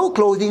 no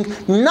clothing,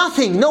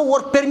 nothing, no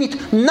work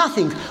permit,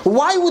 nothing.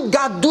 Why would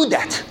God do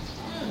that?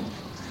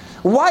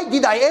 Why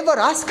did I ever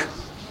ask?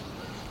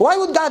 Why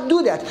would God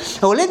do that?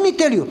 Oh, let me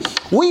tell you,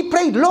 we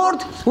prayed,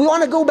 Lord, we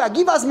want to go back.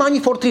 Give us money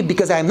for trip,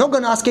 because I am not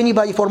going to ask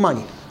anybody for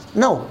money.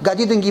 No, God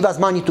didn't give us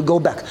money to go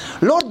back.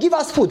 Lord, give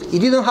us food. It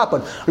didn't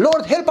happen.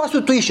 Lord, help us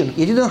with tuition.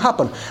 It didn't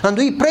happen. And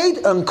we prayed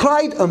and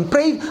cried and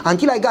prayed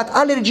until I got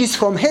allergies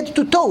from head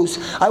to toes.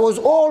 I was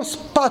all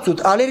spot with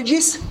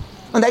allergies,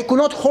 and I could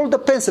not hold the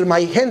pencil. My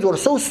hands were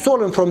so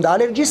swollen from the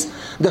allergies,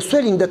 the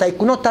swelling, that I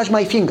could not touch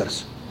my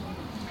fingers.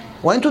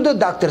 Went to the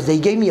doctors. They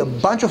gave me a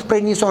bunch of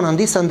prednisone and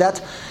this and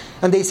that,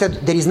 and they said,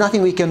 there is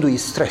nothing we can do.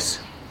 It's stress.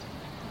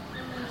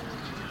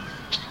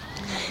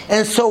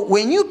 And so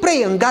when you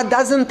pray and God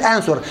doesn't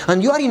answer,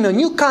 and you are in a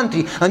new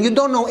country, and you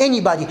don't know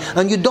anybody,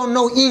 and you don't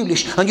know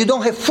English, and you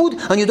don't have food,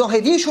 and you don't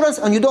have insurance,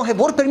 and you don't have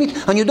work permit,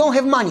 and you don't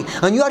have money,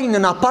 and you are in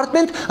an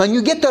apartment, and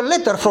you get a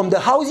letter from the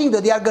housing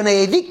that they are going to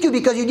evict you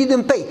because you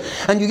didn't pay,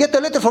 and you get a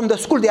letter from the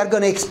school, they are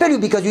going to expel you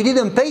because you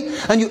didn't pay,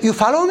 and you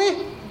follow me?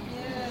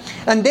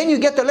 And then you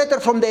get a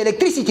letter from the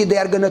electricity, they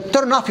are going to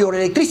turn off your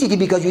electricity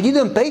because you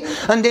didn't pay,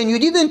 and then you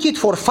didn't eat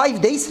for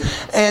 5 days,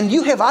 and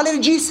you have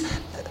allergies.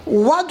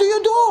 What do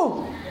you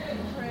do?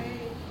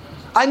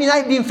 I mean,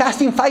 I've been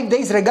fasting 5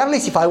 days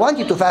regardless if I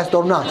wanted to fast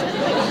or not.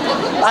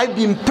 I've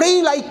been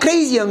praying like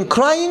crazy and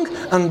crying,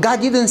 and God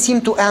didn't seem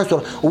to answer.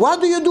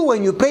 What do you do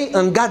when you pray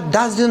and God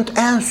doesn't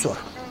answer?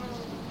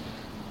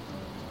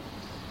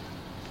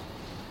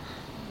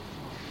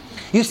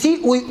 You see,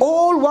 we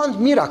all want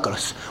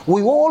miracles.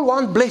 We all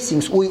want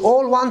blessings. We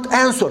all want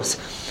answers.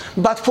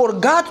 But for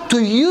God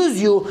to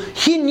use you,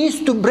 He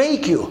needs to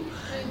break you.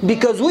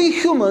 Because we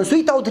humans,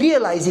 without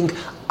realizing,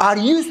 are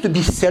used to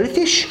be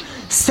selfish,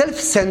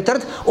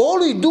 self-centered. All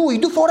we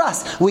do for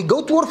us. We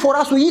go to work for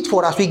us, we eat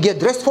for us, we get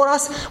dressed for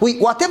us.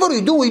 Whatever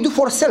we do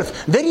for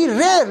self. Very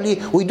rarely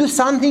we do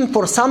something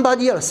for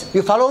somebody else.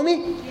 You follow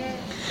me?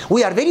 Yes.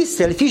 We are very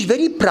selfish,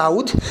 very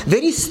proud,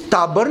 very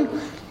stubborn.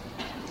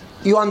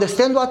 You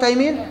understand what I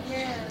mean?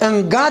 Yes.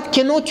 And God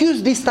cannot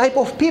use this type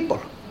of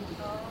people.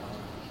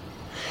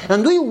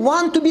 And we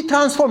want to be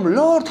transformed.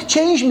 Lord,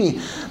 change me.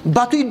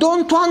 But we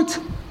don't want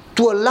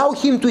to allow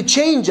Him to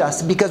change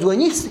us, because when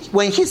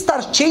He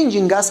starts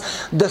changing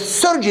us, the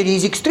surgery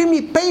is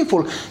extremely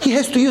painful. He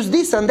has to use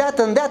this and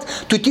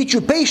that to teach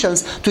you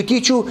patience, to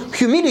teach you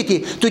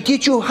humility, to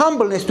teach you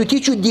humbleness, to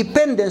teach you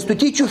dependence, to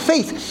teach you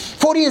faith.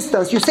 For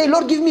instance, you say,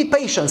 Lord, give me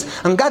patience,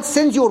 and God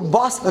sends your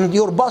boss, and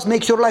your boss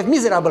makes your life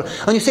miserable,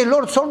 and you say,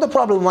 Lord, solve the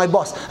problem with my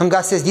boss, and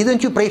God says,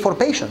 didn't you pray for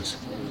patience?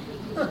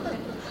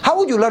 How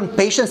would you learn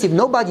patience if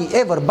nobody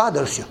ever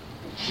bothers you?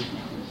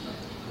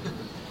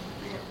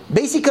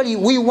 Basically,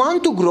 we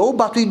want to grow,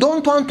 but we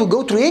don't want to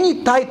go through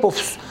any type of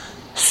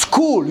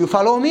school. You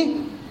follow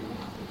me?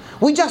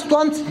 We just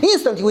want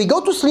instantly. We go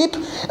to sleep,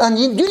 and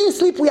during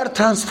sleep we are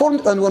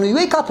transformed, and when we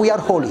wake up we are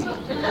holy.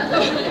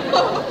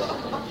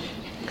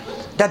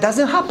 That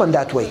doesn't happen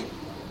that way.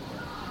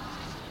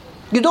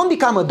 You don't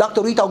become a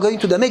doctor without going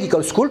to the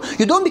medical school.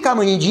 You don't become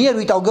an engineer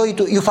without going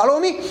to... You follow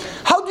me?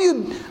 How do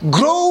you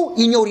grow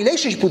in your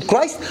relationship with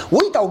Christ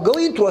without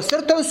going to a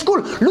certain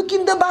school? Look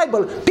in the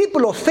Bible.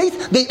 People of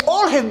faith, they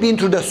all have been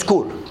through the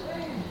school.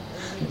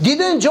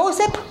 Didn't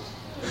Joseph?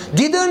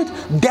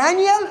 Didn't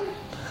Daniel?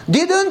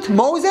 Didn't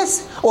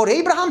Moses or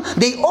Abraham?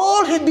 They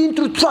all have been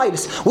through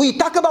trials. We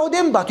talk about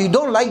them, but we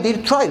don't like their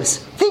trials.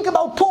 Think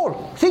about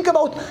Paul.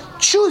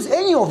 Choose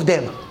any of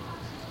them.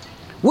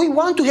 We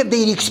want to have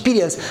their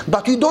experience,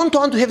 but we don't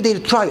want to have their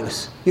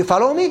trials. You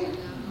follow me?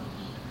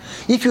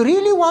 If you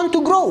really want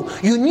to grow,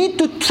 you need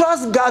to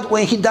trust God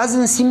when He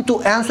doesn't seem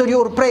to answer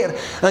your prayer.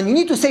 And you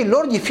need to say,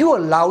 Lord, if you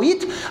allow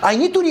it, I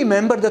need to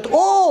remember that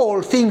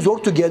all things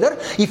work together.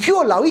 If you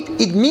allow it,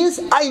 it means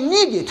I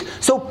need it.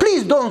 So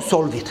please don't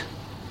solve it.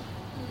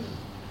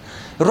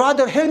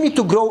 Rather, help me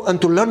to grow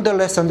and to learn the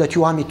lesson that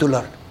you want me to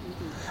learn.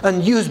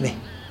 And use me.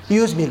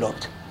 Use me,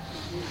 Lord.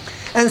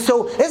 And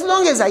so, as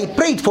long as I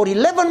prayed for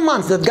 11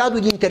 months that God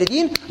would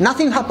intervene,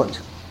 nothing happened.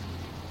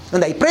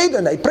 And I prayed,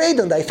 and I prayed,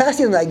 and I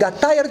fasted, and I got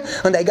tired,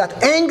 and I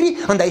got angry,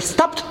 and I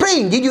stopped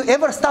praying. Did you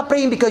ever stop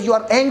praying because you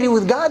are angry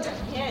with God?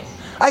 Yes.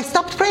 I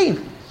stopped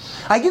praying.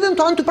 I didn't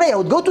want to pray. I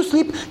would go to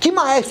sleep, keep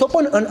my eyes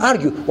open, and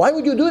argue. Why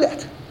would you do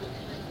that?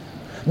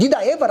 Did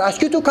I ever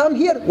ask you to come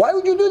here? Why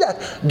would you do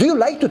that? Do you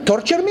like to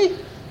torture me?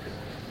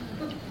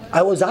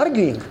 I was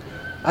arguing.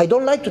 I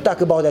don't like to talk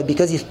about that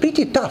because it's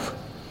pretty tough.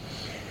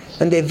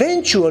 And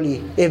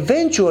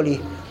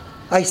eventually,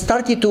 I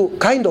started to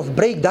kind of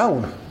break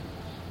down.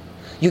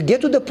 You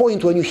get to the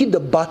point when you hit the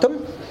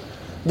bottom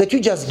that you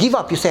just give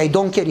up. You say, I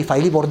don't care if I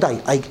live or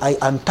die.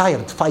 I'm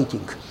tired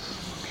fighting.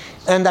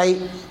 And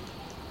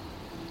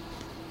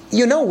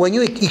when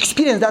you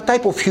experience that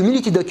type of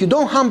humility that you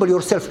don't humble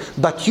yourself,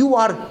 but you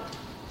are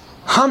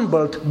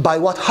humbled by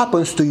what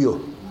happens to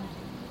you.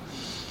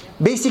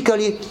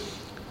 Basically,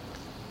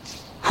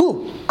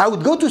 I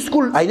would go to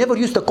school. I never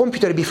used a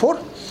computer before.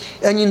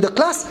 And in the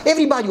class,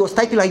 everybody was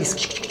typing like this.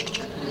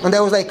 And I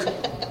was like,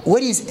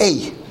 where is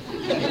A?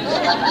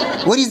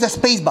 Where is the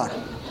space bar?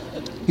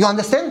 You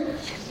understand?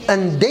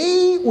 And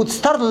they would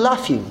start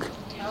laughing.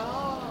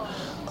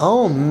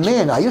 Oh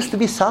man, I used to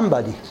be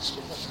somebody.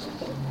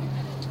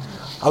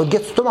 I would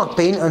get stomach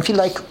pain and feel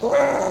like,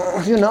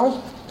 oh, you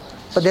know,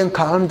 but then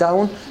calm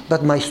down.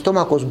 But my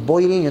stomach was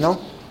boiling, you know.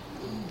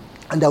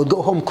 And I would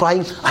go home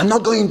crying, I'm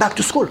not going back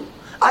to school.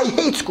 I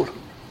hate school.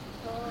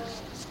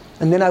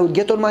 And then I would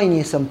get on my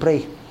knees and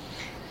pray.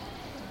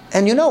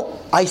 And you know,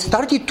 I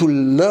started to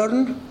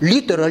learn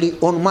literally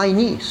on my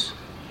knees.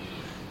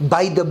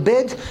 By the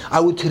bed, I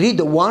would read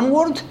the one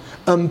word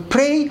and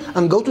pray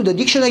and go to the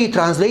dictionary,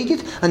 translate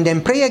it, and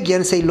then pray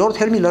again, say, Lord,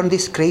 help me learn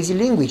this crazy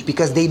language,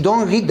 because they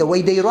don't read the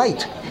way they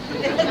write.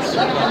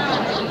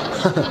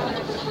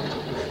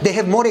 They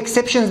have more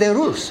exceptions than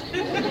rules.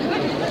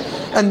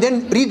 And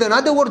then read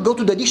another word, go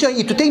to the dictionary.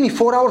 It would take me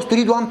 4 hours to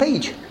read one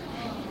page.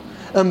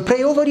 And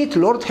pray over it,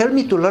 Lord, help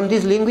me to learn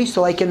this language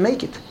so I can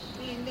make it.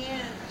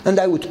 Amen. And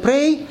I would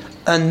pray,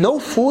 and no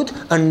food,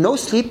 and no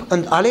sleep,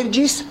 and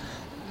allergies.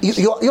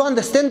 You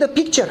understand the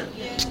picture?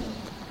 Yes.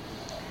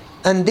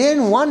 And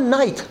then one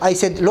night I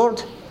said,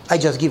 Lord, I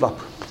just give up.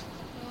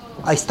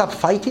 I stopped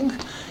fighting.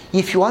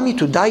 If you want me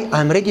to die,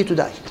 I'm ready to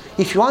die.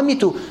 If you want me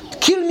to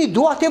kill me,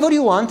 do whatever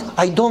you want.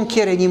 I don't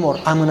care anymore.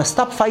 I'm going to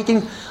stop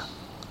fighting.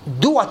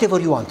 Do whatever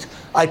you want.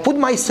 I put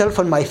myself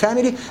and my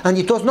family, and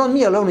it was not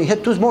me alone. We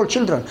had 2 small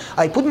children.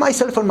 I put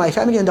myself and my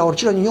family and our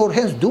children in your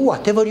hands. Do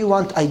whatever you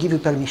want. I give you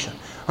permission.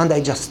 And I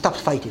just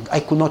stopped fighting.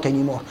 I could not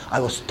anymore. I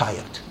was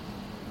tired.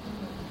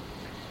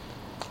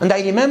 And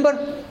I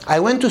remember I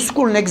went to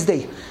school next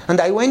day,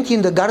 and I went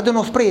in the garden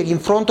of prayer in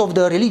front of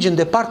the religion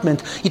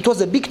department. It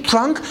was a big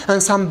trunk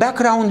and some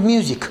background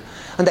music.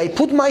 And I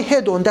put my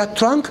head on that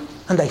trunk,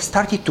 and I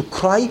started to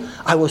cry.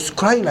 I was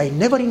crying like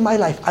never in my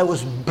life. I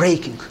was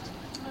breaking.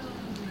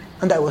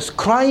 And I was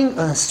crying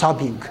and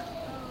sobbing.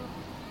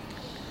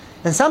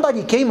 And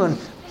somebody came and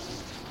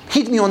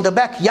hit me on the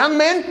back. Young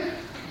man,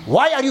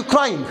 why are you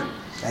crying?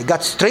 I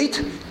got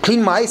straight,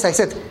 cleaned my eyes. I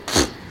said,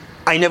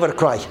 I never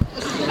cry.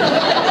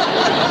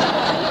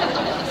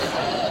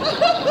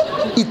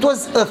 It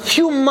was a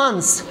few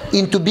months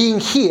into being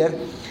here.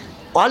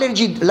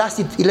 Allergy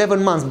lasted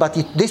 11 months, but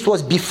this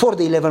was before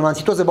the 11 months.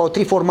 It was about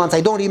 3-4 months.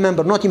 I don't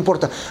remember, not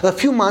important. A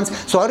few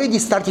months, so I already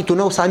started to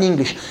know some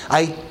English.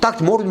 I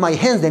talked more with my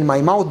hands than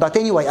my mouth, but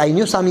anyway, I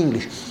knew some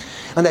English.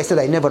 And I said,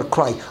 I never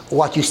cry.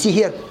 What you see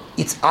here,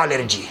 it's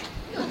allergy.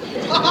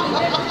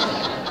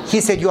 He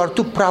said, you are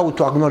too proud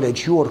to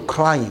acknowledge you are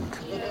crying.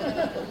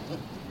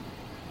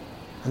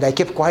 And I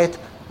kept quiet,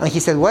 and he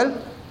said, well,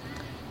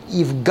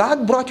 if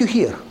God brought you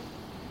here,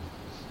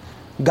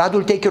 God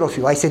will take care of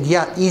you. I said,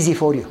 yeah, easy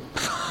for you.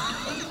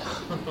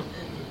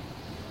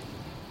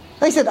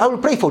 I said, I will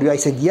pray for you. I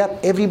said, yeah,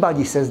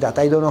 everybody says that.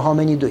 I don't know how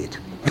many do it.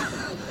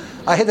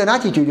 I had an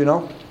attitude, you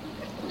know.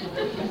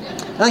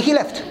 And he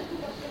left.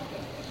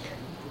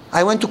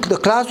 I went to the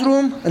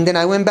classroom, and then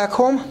I went back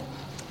home.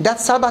 That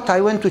Sabbath,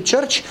 I went to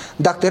church.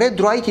 Dr. Ed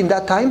Wright, in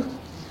that time,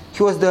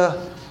 he was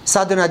the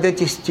Southern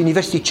Adventist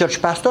University church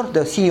pastor,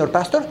 the senior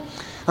pastor.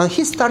 And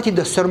he started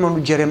the sermon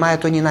with Jeremiah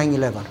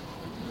 29:11.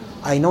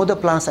 I know the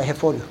plans I have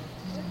for you.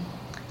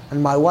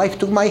 And my wife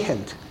took my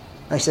hand.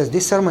 And she says,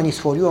 this sermon is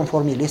for you and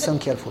for me. Listen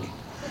carefully.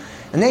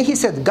 And then he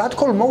said, God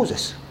called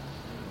Moses.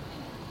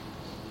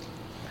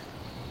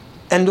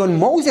 And when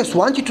Moses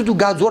wanted to do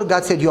God's work,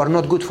 God said, you are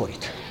not good for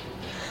it.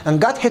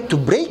 And God had to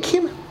break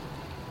him.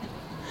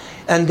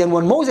 And then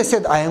when Moses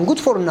said, I am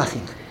good for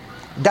nothing,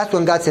 that's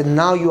when God said,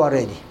 now you are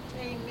ready.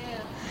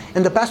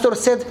 And the pastor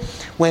said,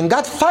 when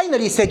God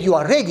finally said you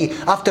are ready,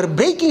 after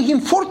breaking him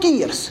 40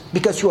 years,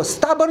 because he was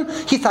stubborn,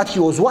 he thought he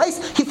was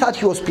wise, he thought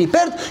he was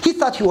prepared, he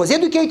thought he was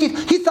educated,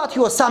 he thought he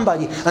was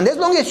somebody. And as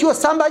long as he was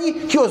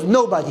somebody, he was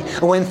nobody.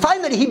 And when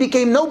finally he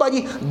became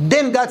nobody,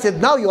 then God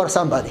said, now you are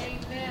somebody.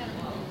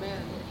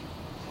 Amen.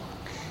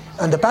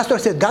 And the pastor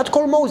said, God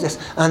called Moses.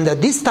 And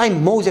at this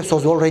time, Moses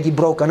was already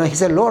broken. And he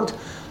said, Lord,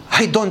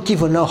 I don't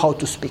even know how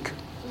to speak.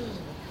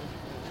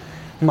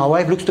 My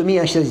wife looks to me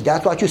and she says,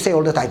 that's what you say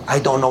all the time. I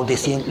don't know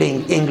this in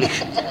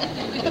English.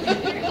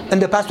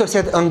 And the pastor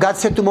said, and God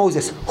said to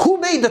Moses, who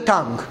made the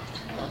tongue?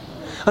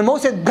 And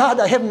Moses said, God,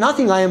 I have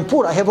nothing. I am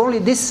poor. I have only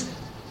this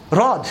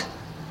rod.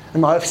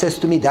 And my wife says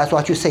to me, that's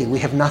what you say. We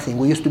have nothing.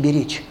 We used to be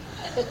rich.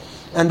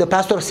 And the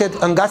pastor said,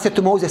 and God said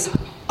to Moses,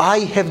 I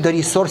have the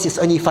resources.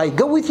 And if I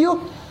go with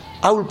you,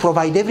 I will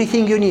provide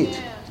everything you need.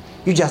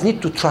 You just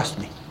need to trust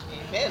me.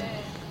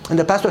 And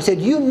the pastor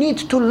said, you need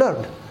to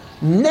learn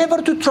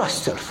never to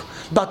trust self,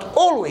 but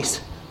always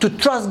to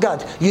trust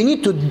God. You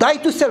need to die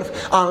to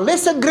self.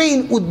 Unless a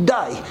grain would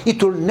die,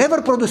 it will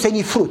never produce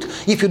any fruit.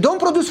 If you don't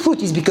produce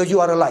fruit, it's because you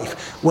are alive.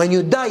 When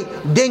you die,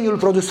 then you'll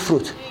produce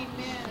fruit. Amen.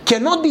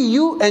 Cannot be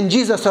you and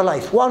Jesus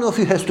alive. One of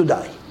you has to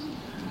die.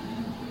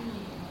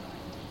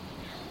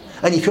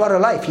 And if you are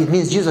alive, it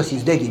means Jesus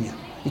is dead in you.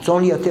 It's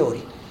only a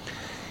theory.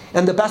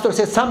 And the pastor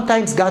said,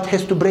 sometimes God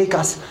has to break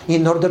us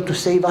in order to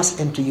save us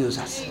and to use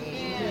us.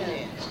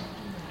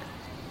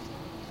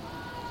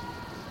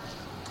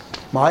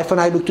 My wife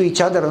and I looked to each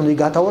other and we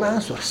got our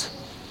answers.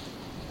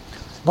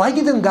 Why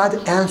didn't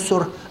God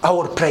answer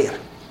our prayer?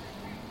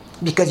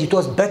 because it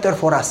was better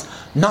for us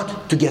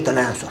not to get an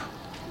answer.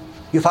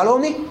 You follow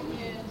me?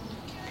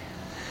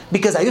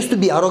 Because I used to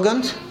be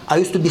arrogant, I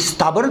used to be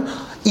stubborn.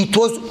 It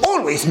was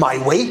always my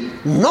way.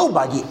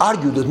 Nobody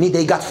argued with me.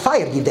 They got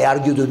fired if they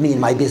argued with me in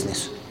my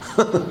business.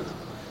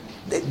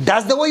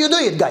 That's the way you do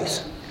it,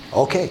 guys.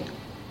 Okay.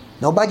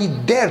 Nobody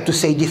dared to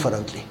say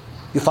differently.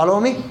 You follow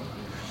me?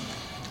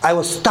 I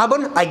was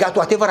stubborn. I got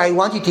whatever I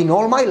wanted in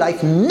all my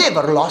life.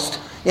 Never lost.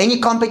 Any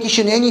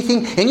competition,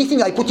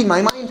 anything I put in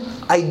my mind,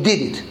 I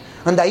did it.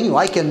 And I knew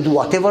I can do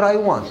whatever I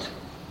want.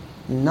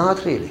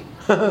 Not really.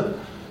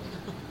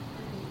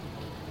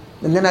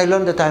 And then I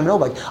learned that I'm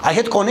nobody. I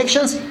had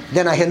connections,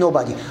 then I had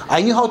nobody.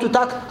 I knew how to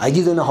talk, I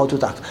didn't know how to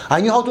talk.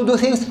 I knew how to do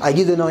things, I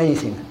didn't know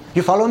anything.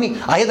 You follow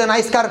me? I had a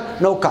nice car,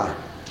 no car.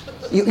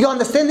 You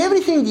understand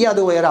everything the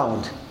other way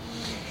around.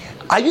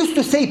 I used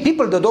to say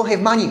people that don't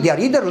have money, they are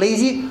either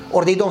lazy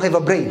or they don't have a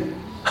brain.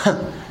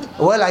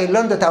 Well, I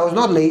learned that I was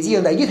not lazy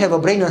and I did have a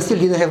brain and still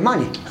didn't have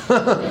money.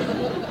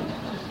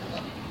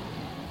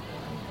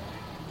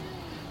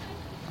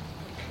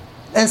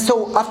 And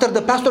so after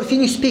the pastor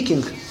finished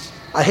speaking,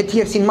 I had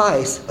tears in my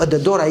eyes. At the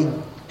door I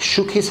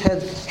shook his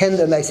hand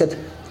and I said,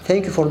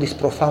 "Thank you for this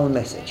profound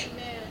message."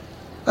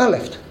 I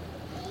left.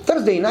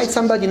 Thursday night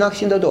somebody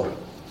knocks in the door.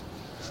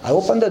 I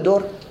opened the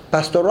door,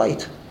 Pastor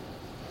Wright.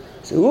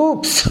 I said,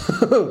 oops.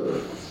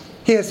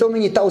 He has so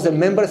many thousand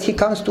members, he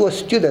comes to a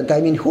student. I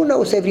mean, who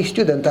knows every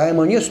student? I am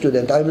a new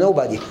student, I am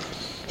nobody.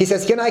 He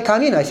says, "Can I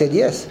come in?" I said,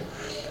 "Yes."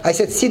 I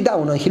said, "Sit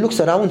down." And he looks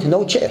around,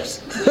 no chairs.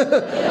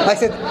 I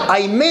said,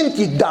 "I meant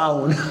it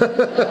down."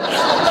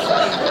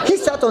 He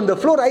sat on the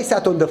floor, I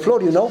sat on the floor,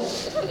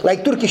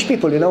 like Turkish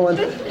people, And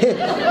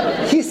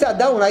he sat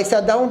down, I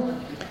sat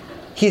down.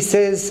 He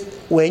says,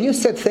 "When you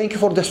said thank you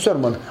for the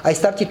sermon, I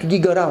started to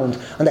dig around.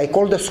 And I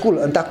called the school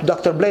and talked to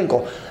Dr.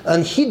 Blanco.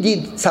 And he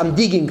did some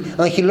digging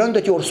and he learned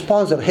that your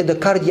sponsor had a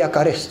cardiac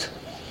arrest.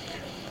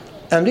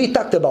 And we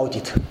talked about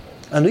it.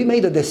 And we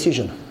made a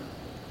decision.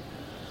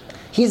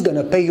 He's going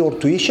to pay your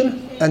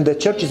tuition and the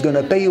church is going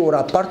to pay your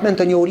apartment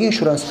and your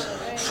insurance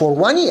for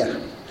 1 year.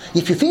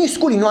 If you finish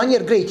school in 1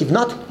 year, great. If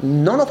not,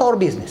 none of our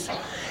business.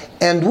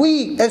 And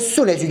we, as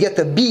soon as you get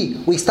a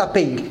B, we stop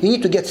paying. You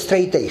need to get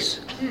straight A's."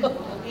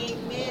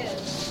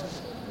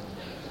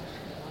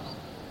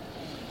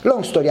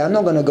 Long story, I'm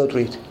not going to go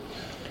through it.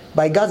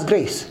 By God's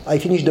grace, I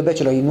finished the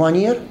bachelor in 1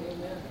 year,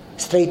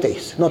 straight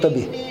A's, not a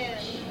B.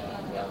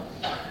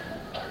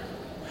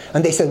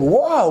 And they said,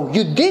 "Wow,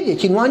 you did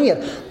it in 1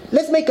 year.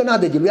 Let's make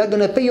another deal. We are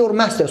going to pay your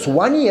masters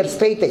 1 year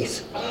straight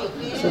A's."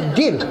 So,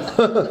 deal.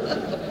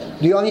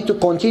 Do you want me to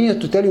continue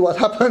to tell you what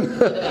happened?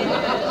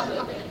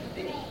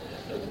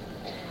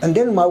 And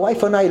then my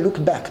wife and I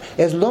looked back.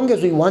 As long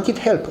as we wanted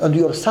help and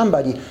we were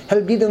somebody,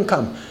 help didn't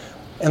come.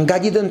 And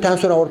God didn't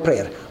answer our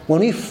prayer. When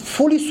we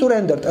fully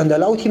surrendered and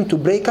allowed Him to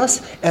break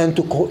us and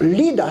to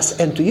lead us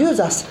and to use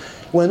us,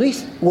 when we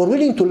were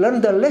willing to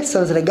learn the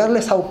lessons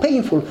regardless how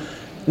painful,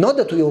 not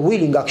that we were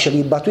willing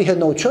actually, but we had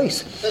no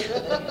choice,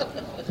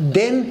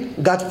 then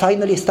God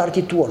finally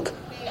started to work.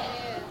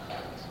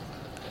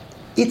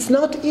 It's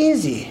not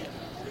easy.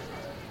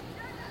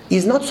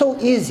 It's not so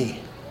easy.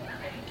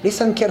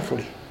 Listen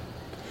carefully.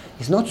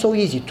 It's not so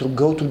easy to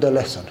go through the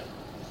lesson.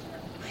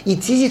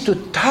 It's easy to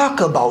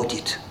talk about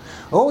it.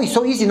 Oh, it's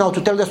so easy now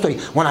to tell the story.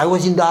 When I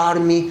was in the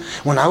army,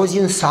 when I was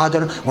in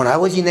Southern, when I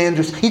was in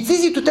Andrews, it's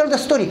easy to tell the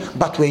story.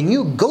 But when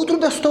you go through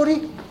the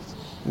story,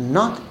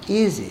 not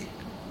easy.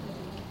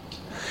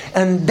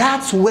 And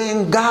that's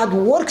when God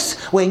works.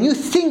 When you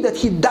think that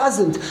He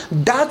doesn't,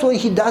 that's when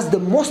He does the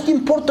most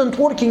important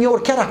work in your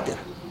character.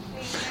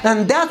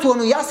 And that's when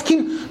we ask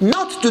Him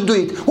not to do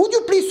it. Would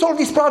you please solve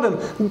this problem?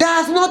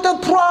 That's not a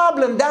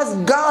problem. That's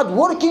God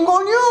working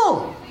on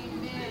you.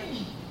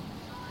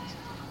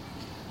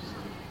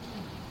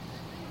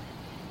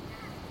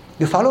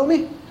 You follow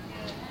me?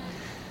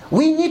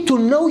 We need to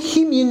know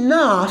Him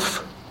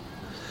enough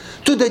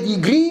to the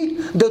degree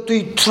that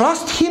we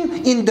trust Him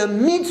in the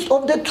midst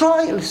of the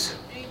trials.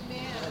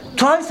 Amen.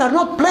 Trials are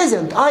not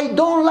pleasant. I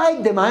don't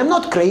like them. I am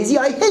not crazy.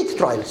 I hate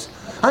trials.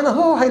 I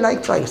know, I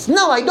like trials.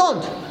 No, I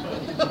don't.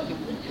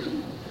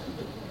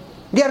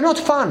 They are not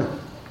fun.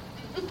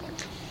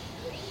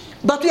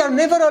 But we are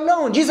never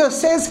alone.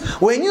 Jesus says,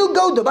 when you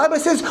go, the Bible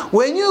says,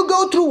 when you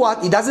go through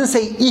what? It doesn't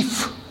say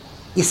if.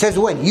 It says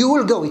when. You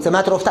will go. It's a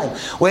matter of time.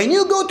 When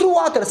you go through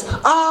waters,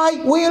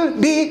 I will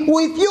be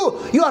with you.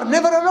 You are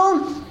never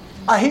alone.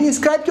 I have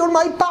inscribed you on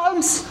my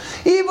palms.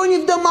 Even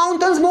if the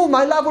mountains move,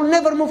 my love will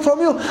never move from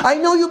you. I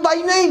know you by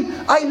name.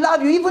 I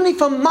love you. Even if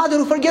a mother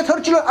will forget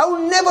her children, I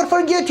will never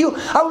forget you.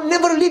 I will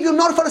never leave you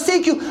nor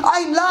forsake you.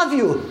 I love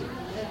you.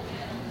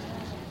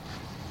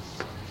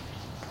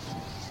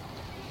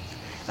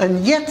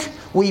 And yet,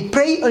 we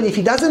pray, and if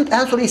He doesn't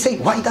answer, we say,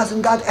 why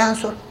doesn't God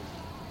answer?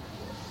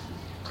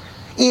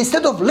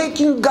 Instead of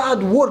letting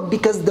God work,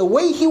 because the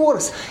way He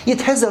works,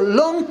 it has a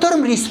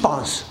long-term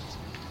response.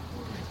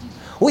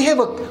 We have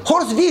a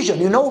horse vision,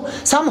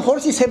 Some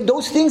horses have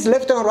those things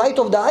left and right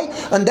of the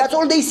eye, and that's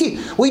all they see.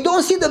 We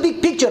don't see the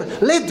big picture.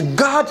 Let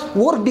God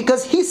work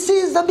because He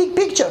sees the big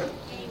picture.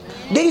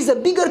 There is a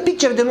bigger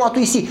picture than what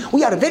we see.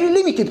 We are very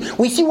limited.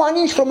 We see 1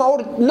 inch from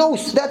our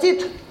nose. That's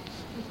it.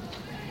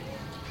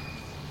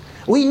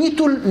 We need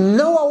to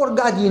know our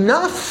God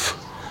enough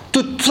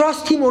to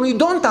trust Him when we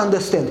don't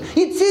understand.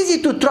 It's easy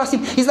to trust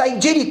Him. It's like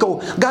Jericho.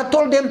 God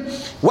told them,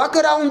 walk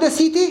around the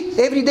city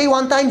every day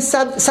 1 time,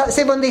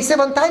 7 days,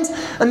 7 times,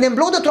 and then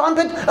blow the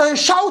trumpet and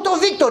shout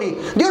of victory.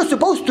 They're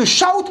supposed to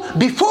shout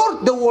before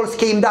the walls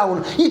came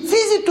down. It's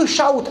easy to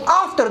shout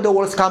after the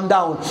walls come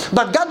down.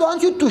 But God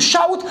wants you to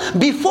shout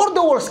before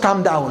the walls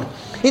come down.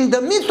 In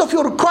the midst of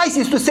your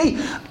crisis, to say,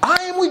 I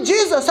am with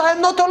Jesus, I am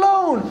not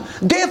alone.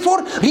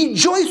 Therefore,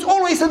 rejoice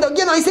always. And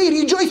again I say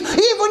rejoice.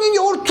 Even in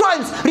your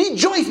trials,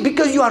 rejoice,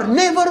 because you are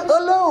never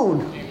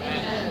alone.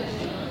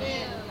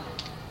 Amen.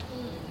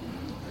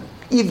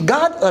 If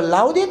God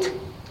allowed it,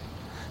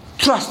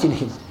 trust in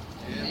Him.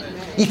 Amen.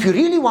 If you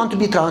really want to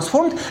be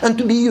transformed and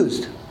to be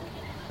used.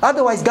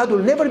 Otherwise, God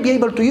will never be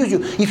able to use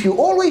you if you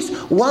always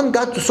want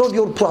God to solve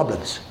your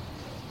problems.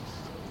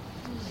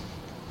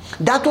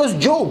 That was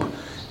Job.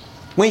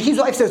 When his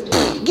wife says,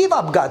 give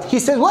up, God. He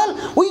says, well,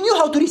 we knew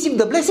how to receive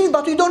the blessings,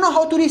 but we don't know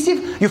how to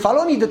receive, you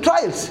follow me, the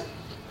trials.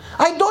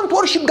 I don't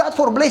worship God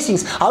for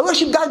blessings. I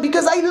worship God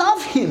because I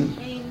love Him.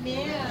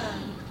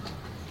 Amen.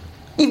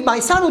 If my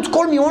son would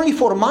call me only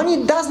for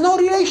money, that's no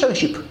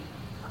relationship.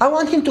 I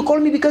want him to call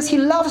me because he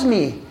loves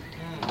me.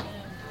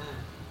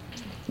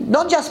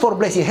 Not just for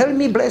blessing. Help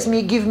me, bless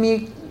me, give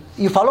me.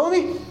 You follow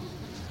me?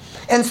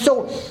 And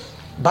so,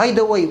 by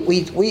the way,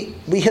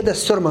 we had a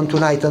sermon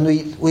tonight, and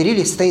we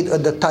really stayed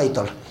at the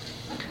title.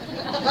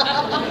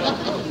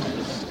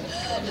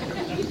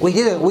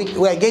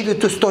 I gave you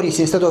 2 stories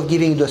instead of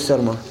giving you the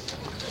sermon.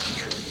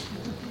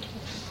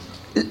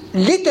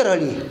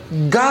 Literally,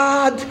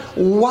 God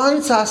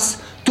wants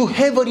us to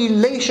have a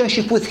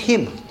relationship with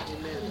Him.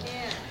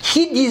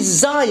 He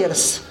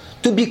desires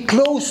to be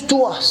close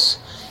to us.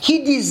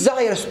 He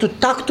desires to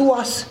talk to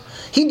us.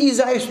 He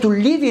desires to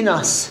live in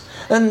us.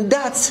 And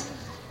that's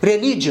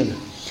religion.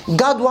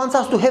 God wants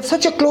us to have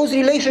such a close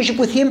relationship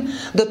with Him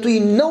that we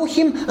know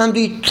Him and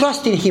we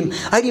trust in Him.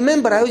 I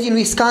remember I was in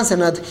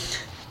Wisconsin at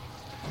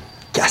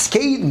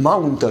Cascade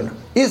Mountain.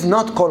 It's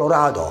not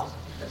Colorado.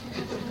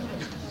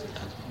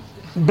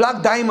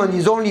 Black Diamond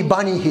is only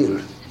Bunny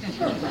Hill.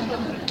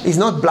 It's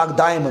not Black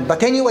Diamond.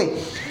 But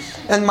anyway,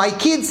 and my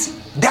kids,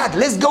 Dad,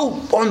 let's go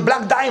on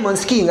Black Diamond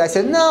skiing. I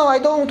said, no, I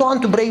don't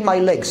want to break my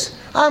legs.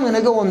 I'm going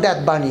to go on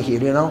that Bunny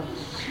Hill, you know.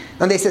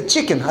 And they said,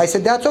 chicken. I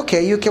said, that's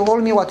okay. You can call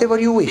me whatever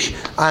you wish.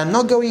 I'm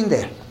not going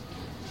there.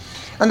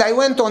 And I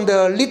went on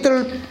the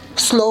little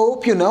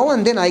slope, you know,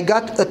 and then I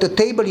got at a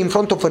table in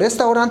front of a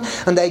restaurant,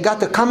 and I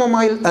got a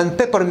chamomile and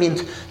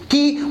peppermint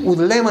tea with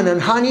lemon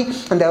and honey,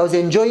 and I was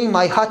enjoying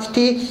my hot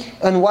tea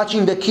and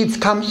watching the kids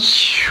come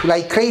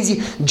like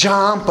crazy,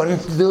 jump and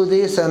do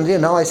this, and you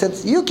know, I said,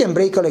 you can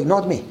break a leg,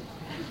 not me.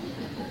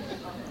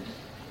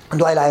 And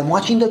while I'm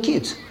watching the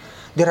kids,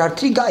 there are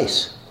 3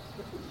 guys,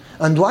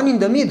 and one in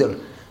the middle,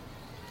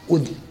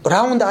 with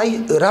round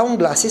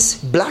glasses,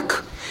 black,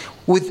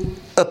 with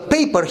a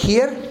paper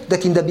here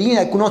that in the beginning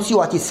I could not see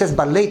what it says,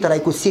 but later I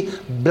could see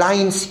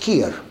blind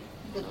skier.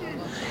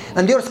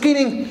 And they were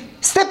screaming,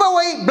 step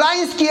away,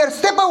 blind skier,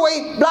 step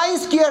away, blind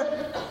skier.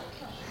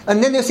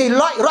 And then they say,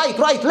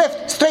 right,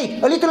 left,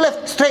 straight, a little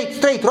left,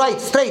 straight, right,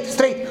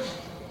 straight.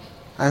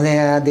 And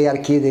they are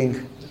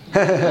kidding.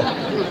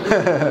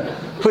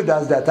 Who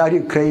does that? Are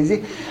you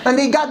crazy? And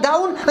they got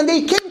down and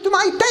they came to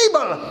my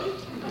table.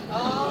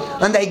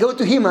 And I go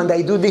to him and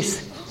I do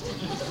this.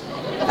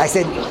 I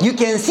said, you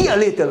can see a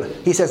little.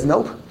 He says,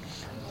 nope.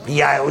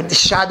 Yeah, with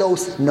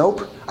shadows.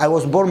 Nope. I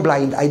was born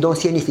blind. I don't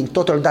see anything.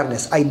 Total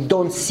darkness. I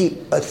don't see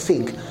a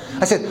thing.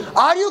 I said,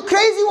 are you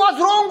crazy? What's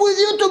wrong with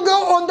you to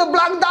go on the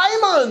Black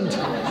Diamond?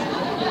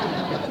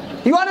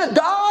 You want to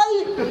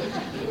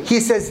die? He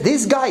says,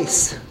 these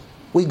guys,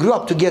 we grew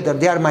up together.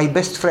 They are my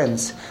best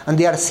friends. And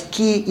they are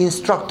ski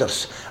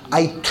instructors.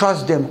 I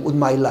trust them with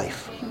my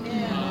life.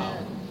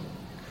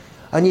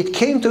 And it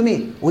came to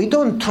me, we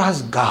don't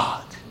trust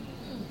God.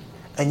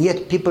 And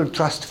yet people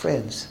trust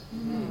friends.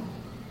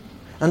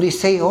 And we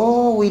say,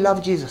 oh, we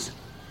love Jesus.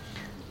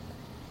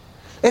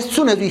 As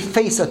soon as we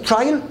face a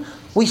trial,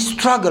 we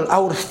struggle,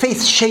 our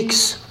faith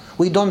shakes.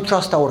 We don't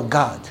trust our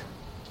God.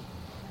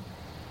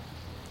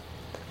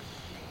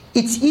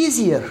 It's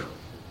easier.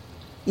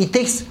 It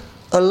takes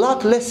a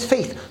lot less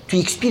faith to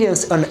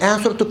experience an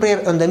answer to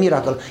prayer and a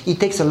miracle. It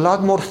takes a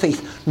lot more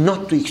faith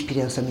not to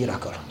experience a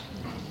miracle.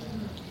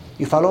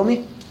 You follow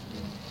me?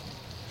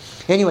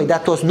 Anyway,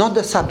 that was not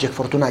the subject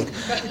for tonight.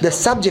 The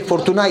subject for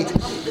tonight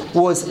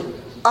was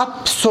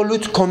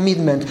absolute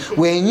commitment.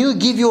 When you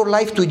give your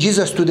life to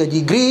Jesus to the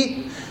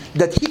degree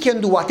that He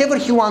can do whatever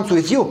He wants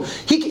with you,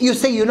 you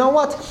say, you know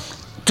what?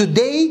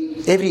 Today,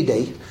 every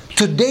day,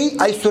 today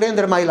I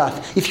surrender my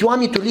life. If you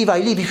want me to live, I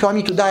live. If you want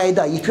me to die, I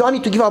die. If you want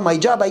me to give up my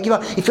job, I give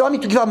up. If you want me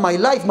to give up my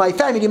life, my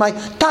family, my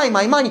time,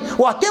 my money,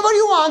 whatever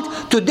you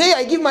want, today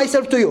I give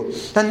myself to you.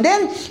 And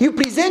then you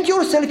present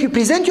yourself, you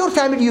present your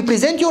family, you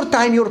present your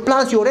time, your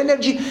plans, your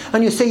energy,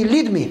 and you say,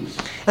 lead me.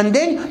 And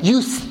then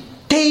you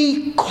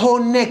stay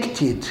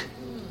connected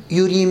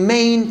you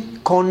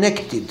remain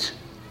connected.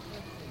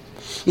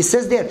 It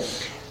says there,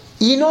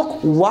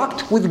 Enoch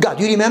walked with God.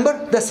 You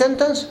remember the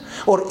sentence?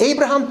 Or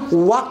Abraham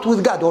walked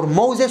with God, or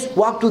Moses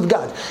walked with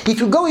God. If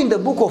you go in the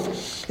book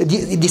of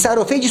the Desire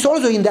of Ages,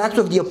 also in the Acts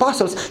of the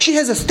Apostles, she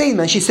has a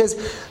statement. She says,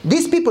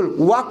 these people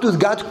walked with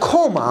God,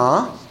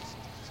 comma,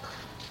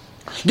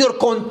 they're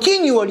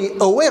continually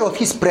aware of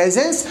His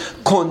presence,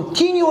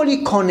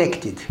 continually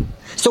connected.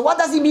 So what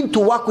does it mean to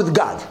walk with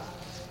God?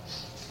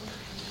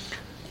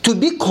 To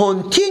be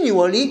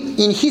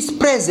continually in His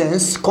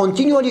presence,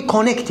 continually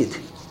connected.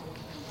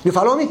 You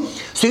follow me?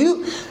 So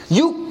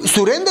you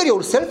surrender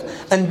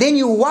yourself and then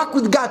you walk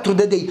with God through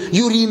the day.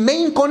 You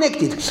remain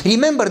connected.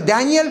 Remember,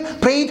 Daniel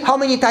prayed how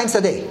many times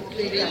a day?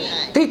 3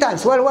 times. 3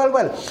 times.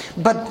 Well.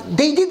 But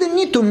they didn't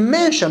need to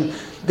mention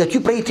that you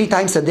pray 3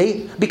 times a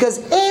day, because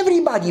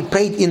everybody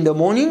prayed in the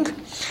morning,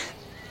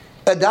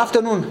 at the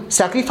afternoon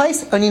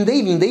sacrifice, and in the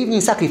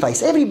evening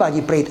sacrifice.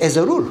 Everybody prayed as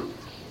a rule.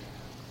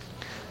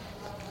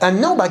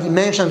 And nobody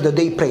mentioned that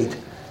they prayed.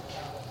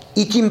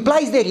 It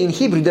implies there in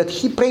Hebrew that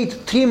he prayed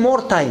 3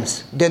 more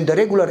times than the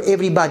regular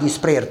everybody's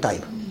prayer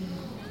time.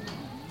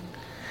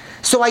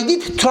 So I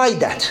did try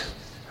that.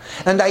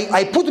 And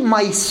I put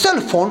my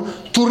cell phone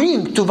to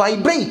ring, to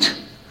vibrate.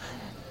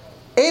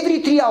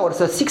 Every 3 hours,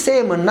 at 6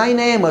 a.m., at 9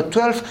 a.m., at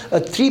 12,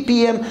 at 3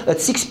 p.m.,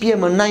 at 6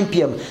 p.m., and 9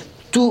 p.m.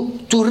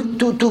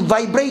 to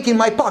vibrate in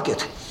my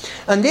pocket.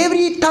 And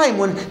every time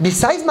when,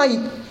 besides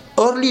my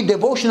early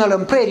devotional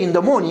and prayer in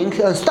the morning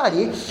and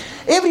study,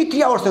 every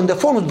 3 hours when the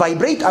phone would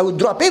vibrate, I would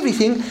drop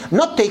everything,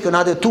 not take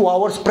another 2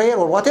 hours prayer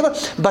or whatever,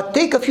 but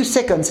take a few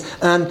seconds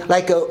and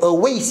like a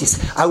oasis,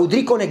 I would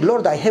reconnect.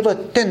 Lord, I have a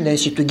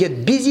tendency to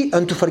get busy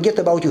and to forget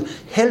about you.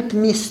 Help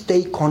me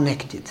stay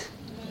connected.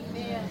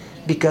 Amen.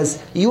 Because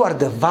you are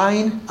the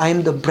vine, I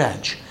am the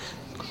branch.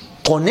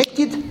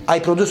 Connected, I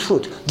produce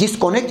fruit.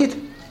 Disconnected,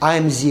 I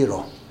am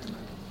zero.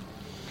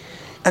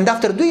 And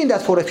after doing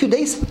that for a few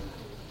days,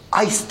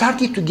 I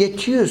started to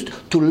get used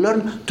to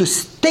learn to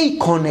stay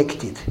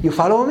connected. You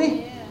follow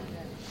me? Yeah.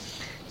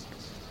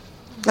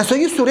 And so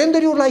you surrender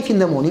your life in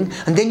the morning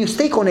and then you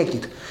stay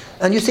connected.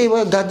 And you say,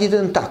 well, God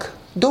didn't talk.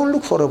 Don't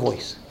look for a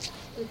voice.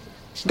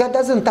 God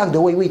doesn't talk the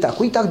way we talk.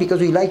 We talk because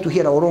we like to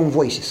hear our own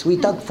voices. We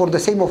talk for the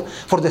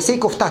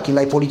sake of talking,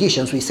 like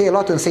politicians. We say a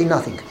lot and say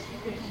nothing.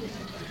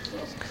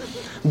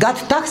 God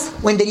talks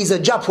when there is a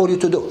job for you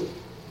to do.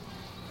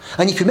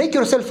 And if you make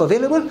yourself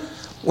available,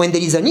 when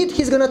there is a need,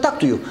 He's going to talk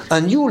to you.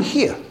 And you will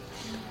hear.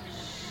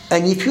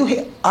 And if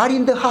you are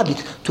in the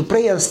habit to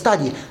pray and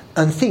study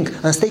and think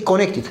and stay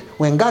connected,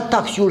 when God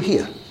talks, you will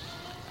hear.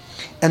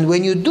 And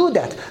when you do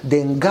that,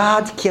 then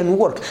God can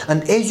work.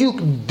 And as you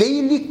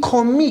daily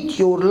commit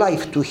your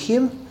life to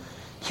Him,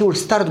 He will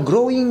start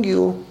growing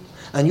you.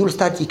 And you will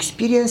start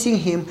experiencing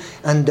Him.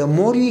 And the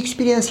more you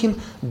experience Him,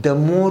 the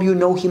more you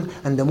know Him.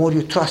 And the more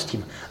you trust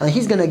Him. And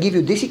He's going to give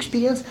you this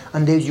experience.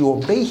 And as you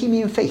obey Him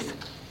in faith,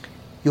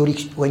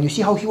 when you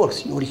see how He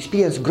works, your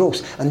experience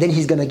grows. And then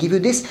He's going to give you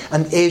this.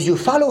 And as you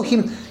follow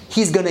Him,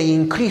 He's going to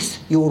increase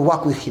your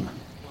walk with Him.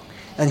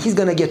 And He's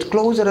going to get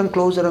closer and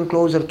closer and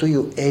closer to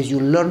you as you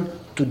learn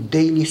to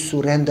daily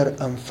surrender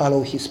and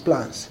follow His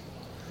plans.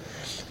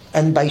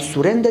 And by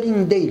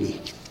surrendering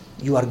daily,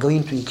 you are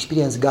going to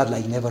experience God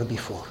like never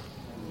before.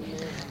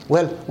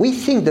 Well, we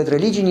think that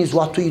religion is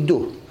what we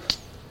do.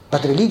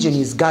 But religion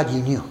is God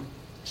in you.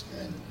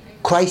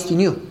 Christ in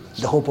you,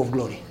 the hope of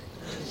glory.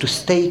 To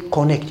stay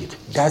connected.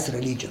 That's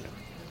religion.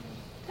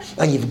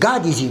 And if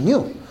God is in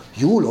you,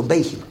 you will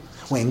obey Him.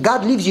 When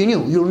God lives in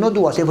you, you will not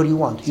do whatever you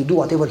want. You do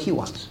whatever He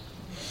wants.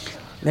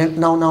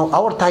 Now,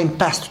 our time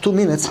passed 2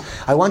 minutes.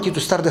 I want you to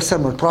start the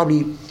sermon,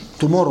 probably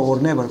tomorrow or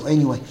never.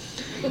 Anyway.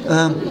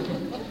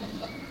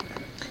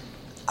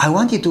 I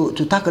want you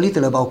to talk a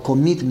little about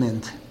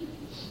commitment.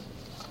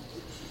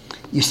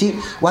 You see,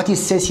 what it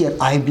says here,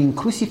 I have been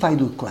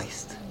crucified with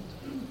Christ.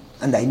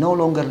 And I no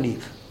longer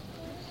live.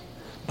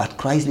 But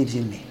Christ lives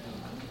in me.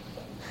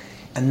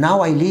 And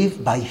now I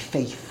live by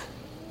faith.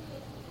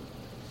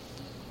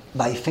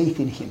 By faith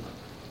in Him.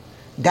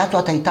 That's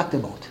what I talked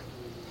about.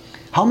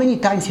 How many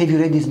times have you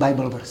read this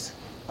Bible verse?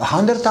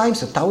 100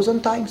 times?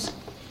 1,000 times?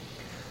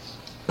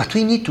 But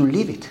we need to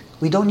live it.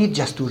 We don't need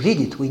just to read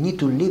it. We need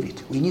to live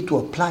it. We need to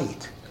apply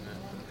it.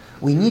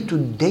 We need to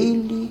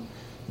daily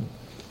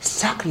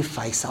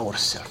sacrifice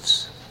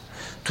ourselves.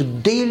 To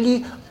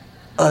daily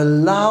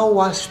allow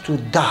us to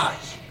die.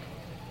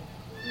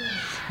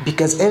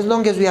 Because as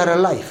long as we are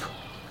alive,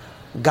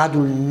 God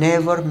will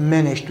never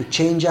manage to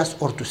change us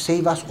or to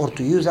save us or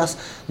to use us.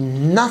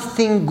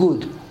 Nothing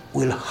good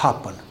will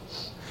happen.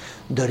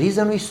 The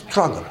reason we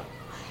struggle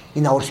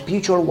in our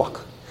spiritual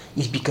walk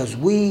is because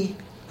we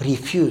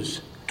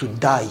refuse to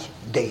die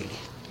daily.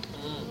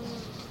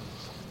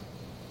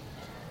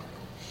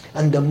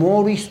 And the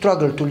more we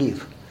struggle to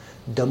live,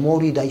 the more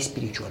we die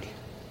spiritually.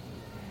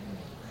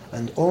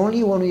 And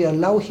only when we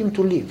allow Him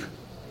to live,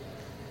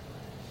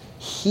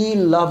 He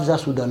loves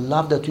us with a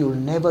love that we will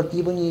never,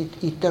 even in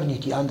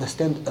eternity,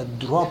 understand a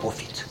drop of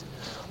it.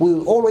 We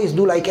will always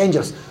do like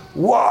angels.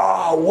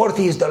 Wow,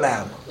 worthy is the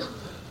Lamb.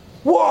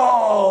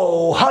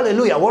 Whoa!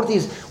 Hallelujah!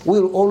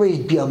 We'll always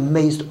be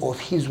amazed of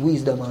His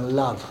wisdom and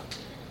love.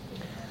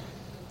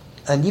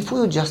 And if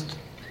we'll just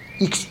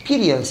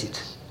experience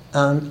it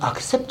and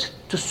accept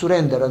to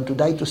surrender and to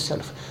die to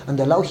self and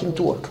allow Him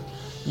to work,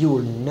 you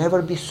will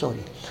never be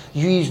sorry.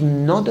 You is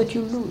not that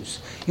you lose.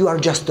 You are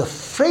just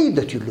afraid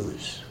that you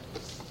lose.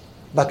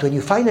 But when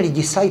you finally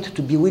decide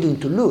to be willing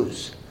to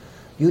lose,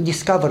 you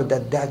discover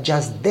that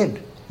just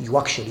then you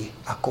actually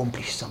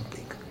accomplish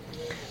something.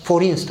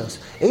 For instance,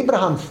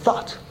 Abraham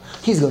thought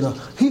he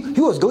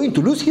was going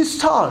to lose his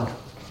son.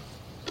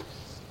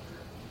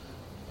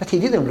 But he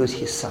didn't lose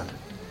his son.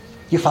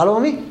 You follow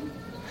me?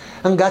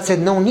 And God said,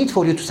 no need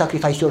for you to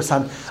sacrifice your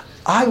son.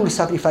 I will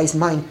sacrifice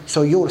mine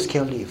so yours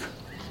can live.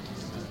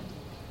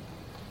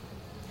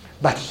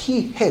 But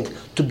he had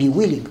to be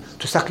willing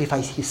to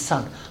sacrifice his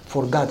son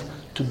for God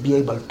to be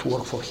able to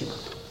work for him.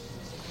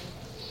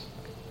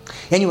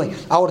 Anyway,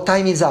 our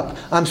time is up.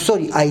 I'm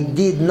sorry, I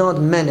did not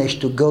manage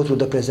to go through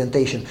the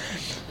presentation.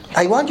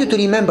 I want you to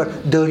remember,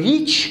 the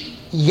rich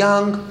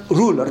young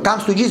ruler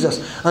comes to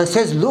Jesus and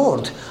says,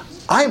 Lord,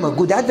 I'm a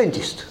good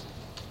Adventist.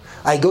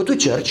 I go to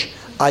church,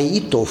 I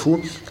eat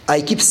tofu,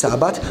 I keep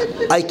Sabbath,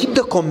 I keep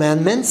the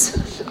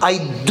commandments, I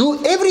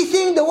do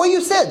everything the way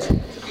you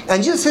said.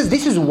 And Jesus says,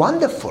 this is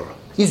wonderful.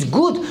 It's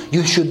good.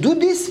 You should do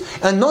this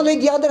and not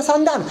let the others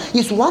undone.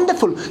 It's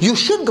wonderful. You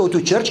should go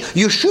to church.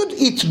 You should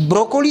eat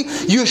broccoli.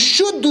 You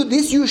should do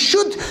this. You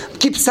should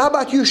keep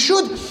Sabbath. You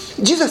should.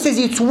 Jesus says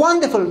it's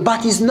wonderful,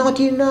 but it's not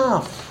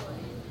enough.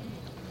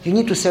 You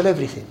need to sell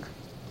everything.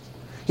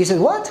 He says,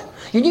 what?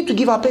 You need to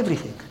give up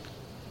everything.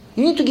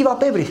 You need to give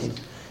up everything.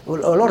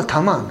 Well, oh Lord,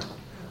 come on.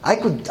 I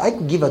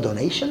could give a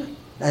donation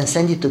and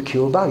send it to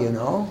Cuba, you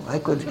know. I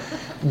could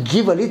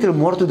give a little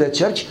more to the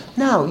church.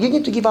 No, you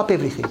need to give up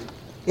everything.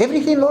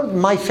 Everything, Lord,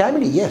 my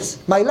family, yes.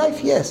 My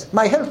life, yes.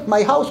 My health,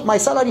 my house, my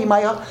salary,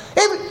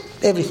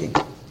 everything.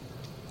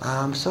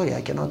 I'm sorry,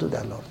 I cannot do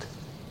that, Lord.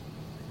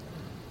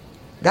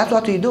 That's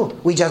what we do.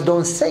 We just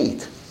don't say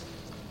it.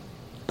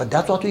 But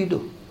that's what we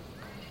do.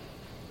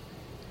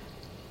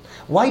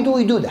 Why do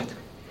we do that?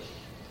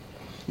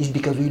 It's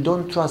because we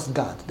don't trust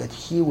God that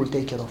He will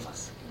take care of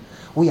us.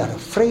 We are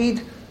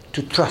afraid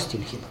to trust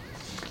in Him.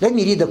 Let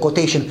me read the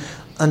quotation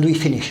and we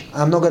finish.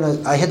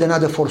 I had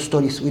another 4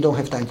 stories. We don't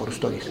have time for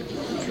stories.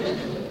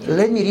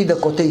 Let me read the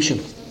quotation.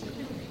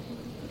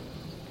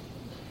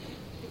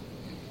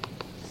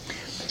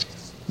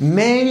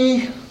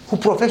 Many who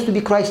profess to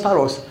be Christ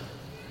followers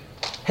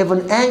have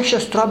an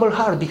anxious, troubled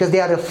heart because they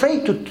are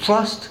afraid to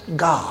trust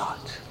God.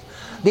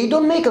 They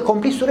don't make a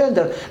complete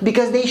surrender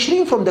because they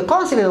shrink from the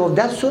consequence of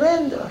that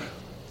surrender.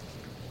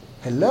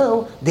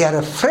 Hello? They are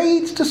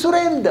afraid to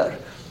surrender.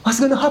 What's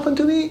going to happen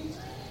to me?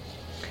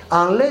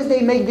 Unless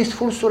they make this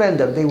full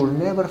surrender, they will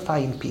never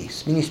find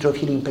peace. Ministry of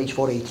Healing, page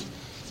 480.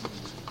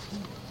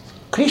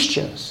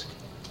 Christians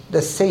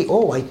that say,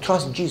 oh, I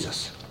trust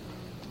Jesus.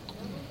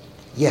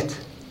 Yet,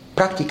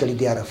 practically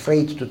they are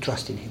afraid to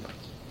trust in Him.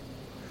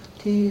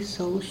 It is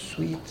so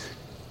sweet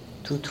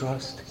to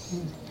trust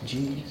in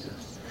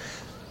Jesus.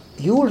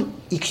 You will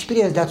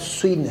experience that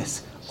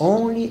sweetness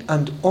only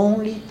and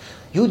only.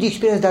 You will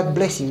experience that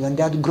blessing and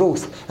that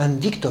growth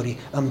and victory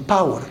and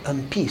power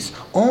and peace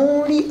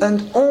only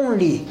and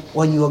only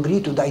when you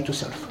agree to die to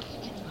self.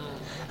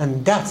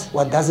 And that's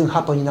what doesn't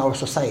happen in our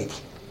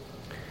society.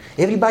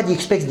 Everybody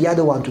expects the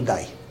other one to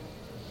die.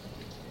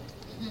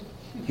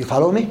 You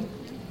follow me?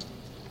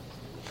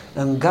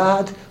 And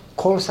God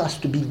calls us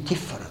to be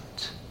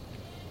different.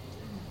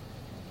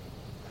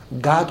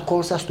 God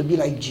calls us to be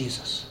like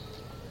Jesus.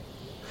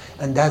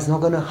 And that's not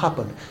going to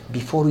happen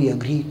before we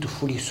agree to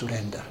fully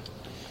surrender.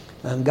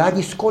 And God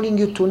is calling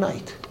you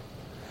tonight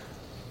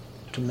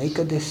to make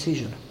a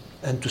decision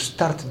and to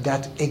start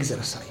that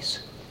exercise.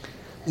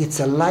 It's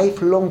a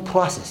lifelong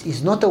process.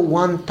 It's not a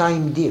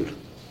one-time deal.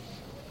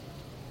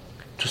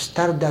 To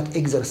start that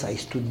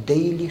exercise, to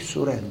daily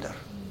surrender.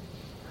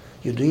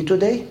 You do it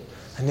today,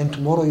 and then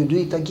tomorrow you do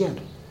it again.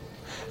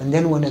 And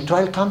then when a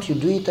trial comes, you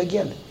do it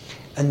again.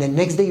 And the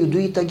next day you do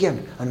it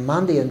again. And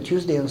Monday and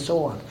Tuesday and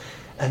so on.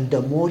 And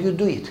the more you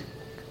do it,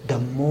 the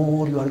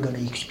more you are going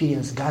to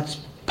experience God's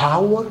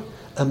power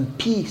and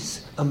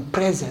peace and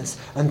presence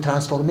and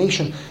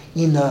transformation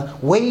in a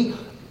way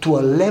to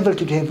a level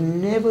that you have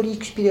never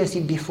experienced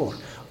it before.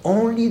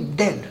 Only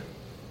then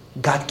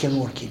God can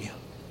work in you.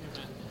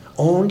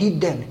 Only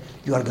then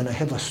you are going to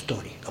have a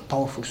story, a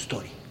powerful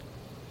story.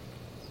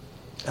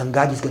 And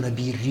God is going to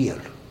be real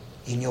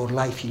in your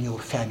life, in your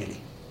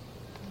family.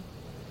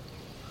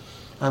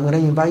 I'm going to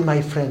invite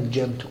my friend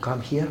Jem to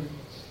come here.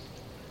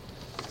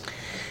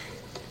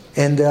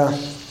 And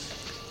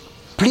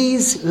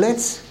please,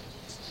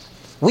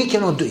 we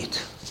cannot do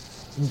it.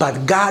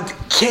 But God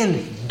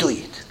can do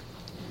it.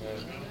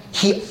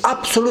 He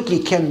absolutely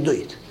can do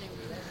it.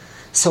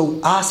 So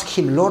ask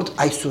Him, Lord,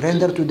 I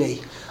surrender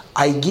today.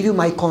 I give you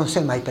my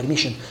consent, my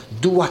permission.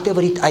 Do whatever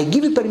I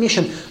give you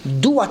permission.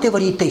 Do whatever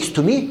it takes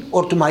to me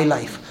or to my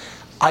life.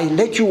 I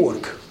let you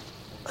work.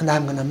 and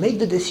I'm going to make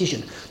the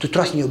decision to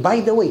trust in you. By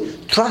the way,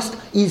 trust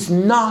is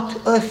not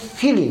a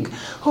feeling.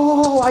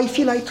 Oh, I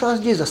feel I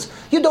trust Jesus.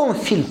 You don't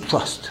feel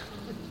trust.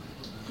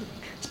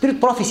 Spirit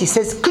prophecy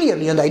says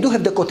clearly, and I do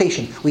have the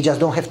quotation, we just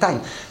don't have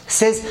time,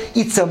 says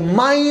it's a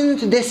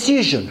mind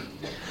decision.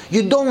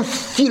 You don't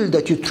feel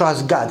that you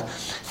trust God.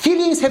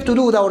 Feelings have to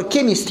do with our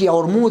chemistry,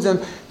 our moods,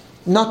 and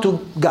not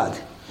to God.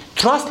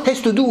 Trust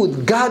has to do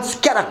with God's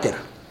character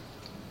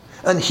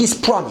and His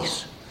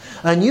promise.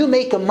 And you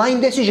make a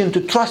mind decision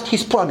to trust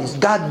His promise.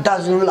 God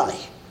doesn't lie.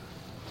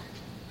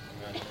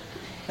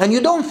 And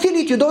you don't feel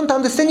it, you don't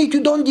understand it,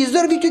 you don't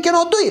deserve it, you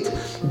cannot do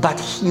it.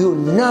 But you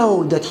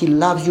know that He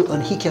loves you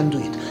and He can do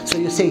it. So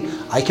you say,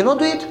 I cannot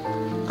do it,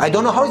 I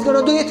don't know how He's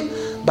going to do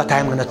it, but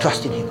I'm going to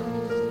trust in Him.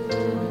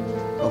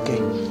 Okay,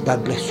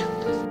 God bless you.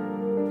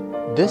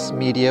 This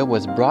media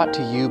was brought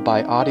to you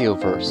by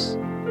Audioverse,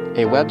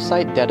 a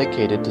website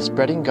dedicated to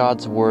spreading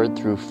God's Word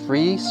through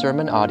free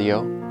sermon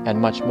audio and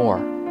much more.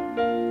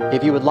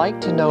 If you would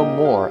like to know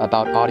more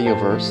about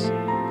Audioverse,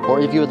 or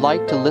if you would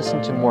like to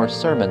listen to more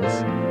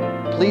sermons,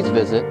 please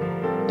visit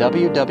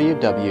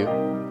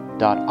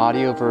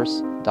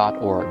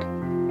www.audioverse.org.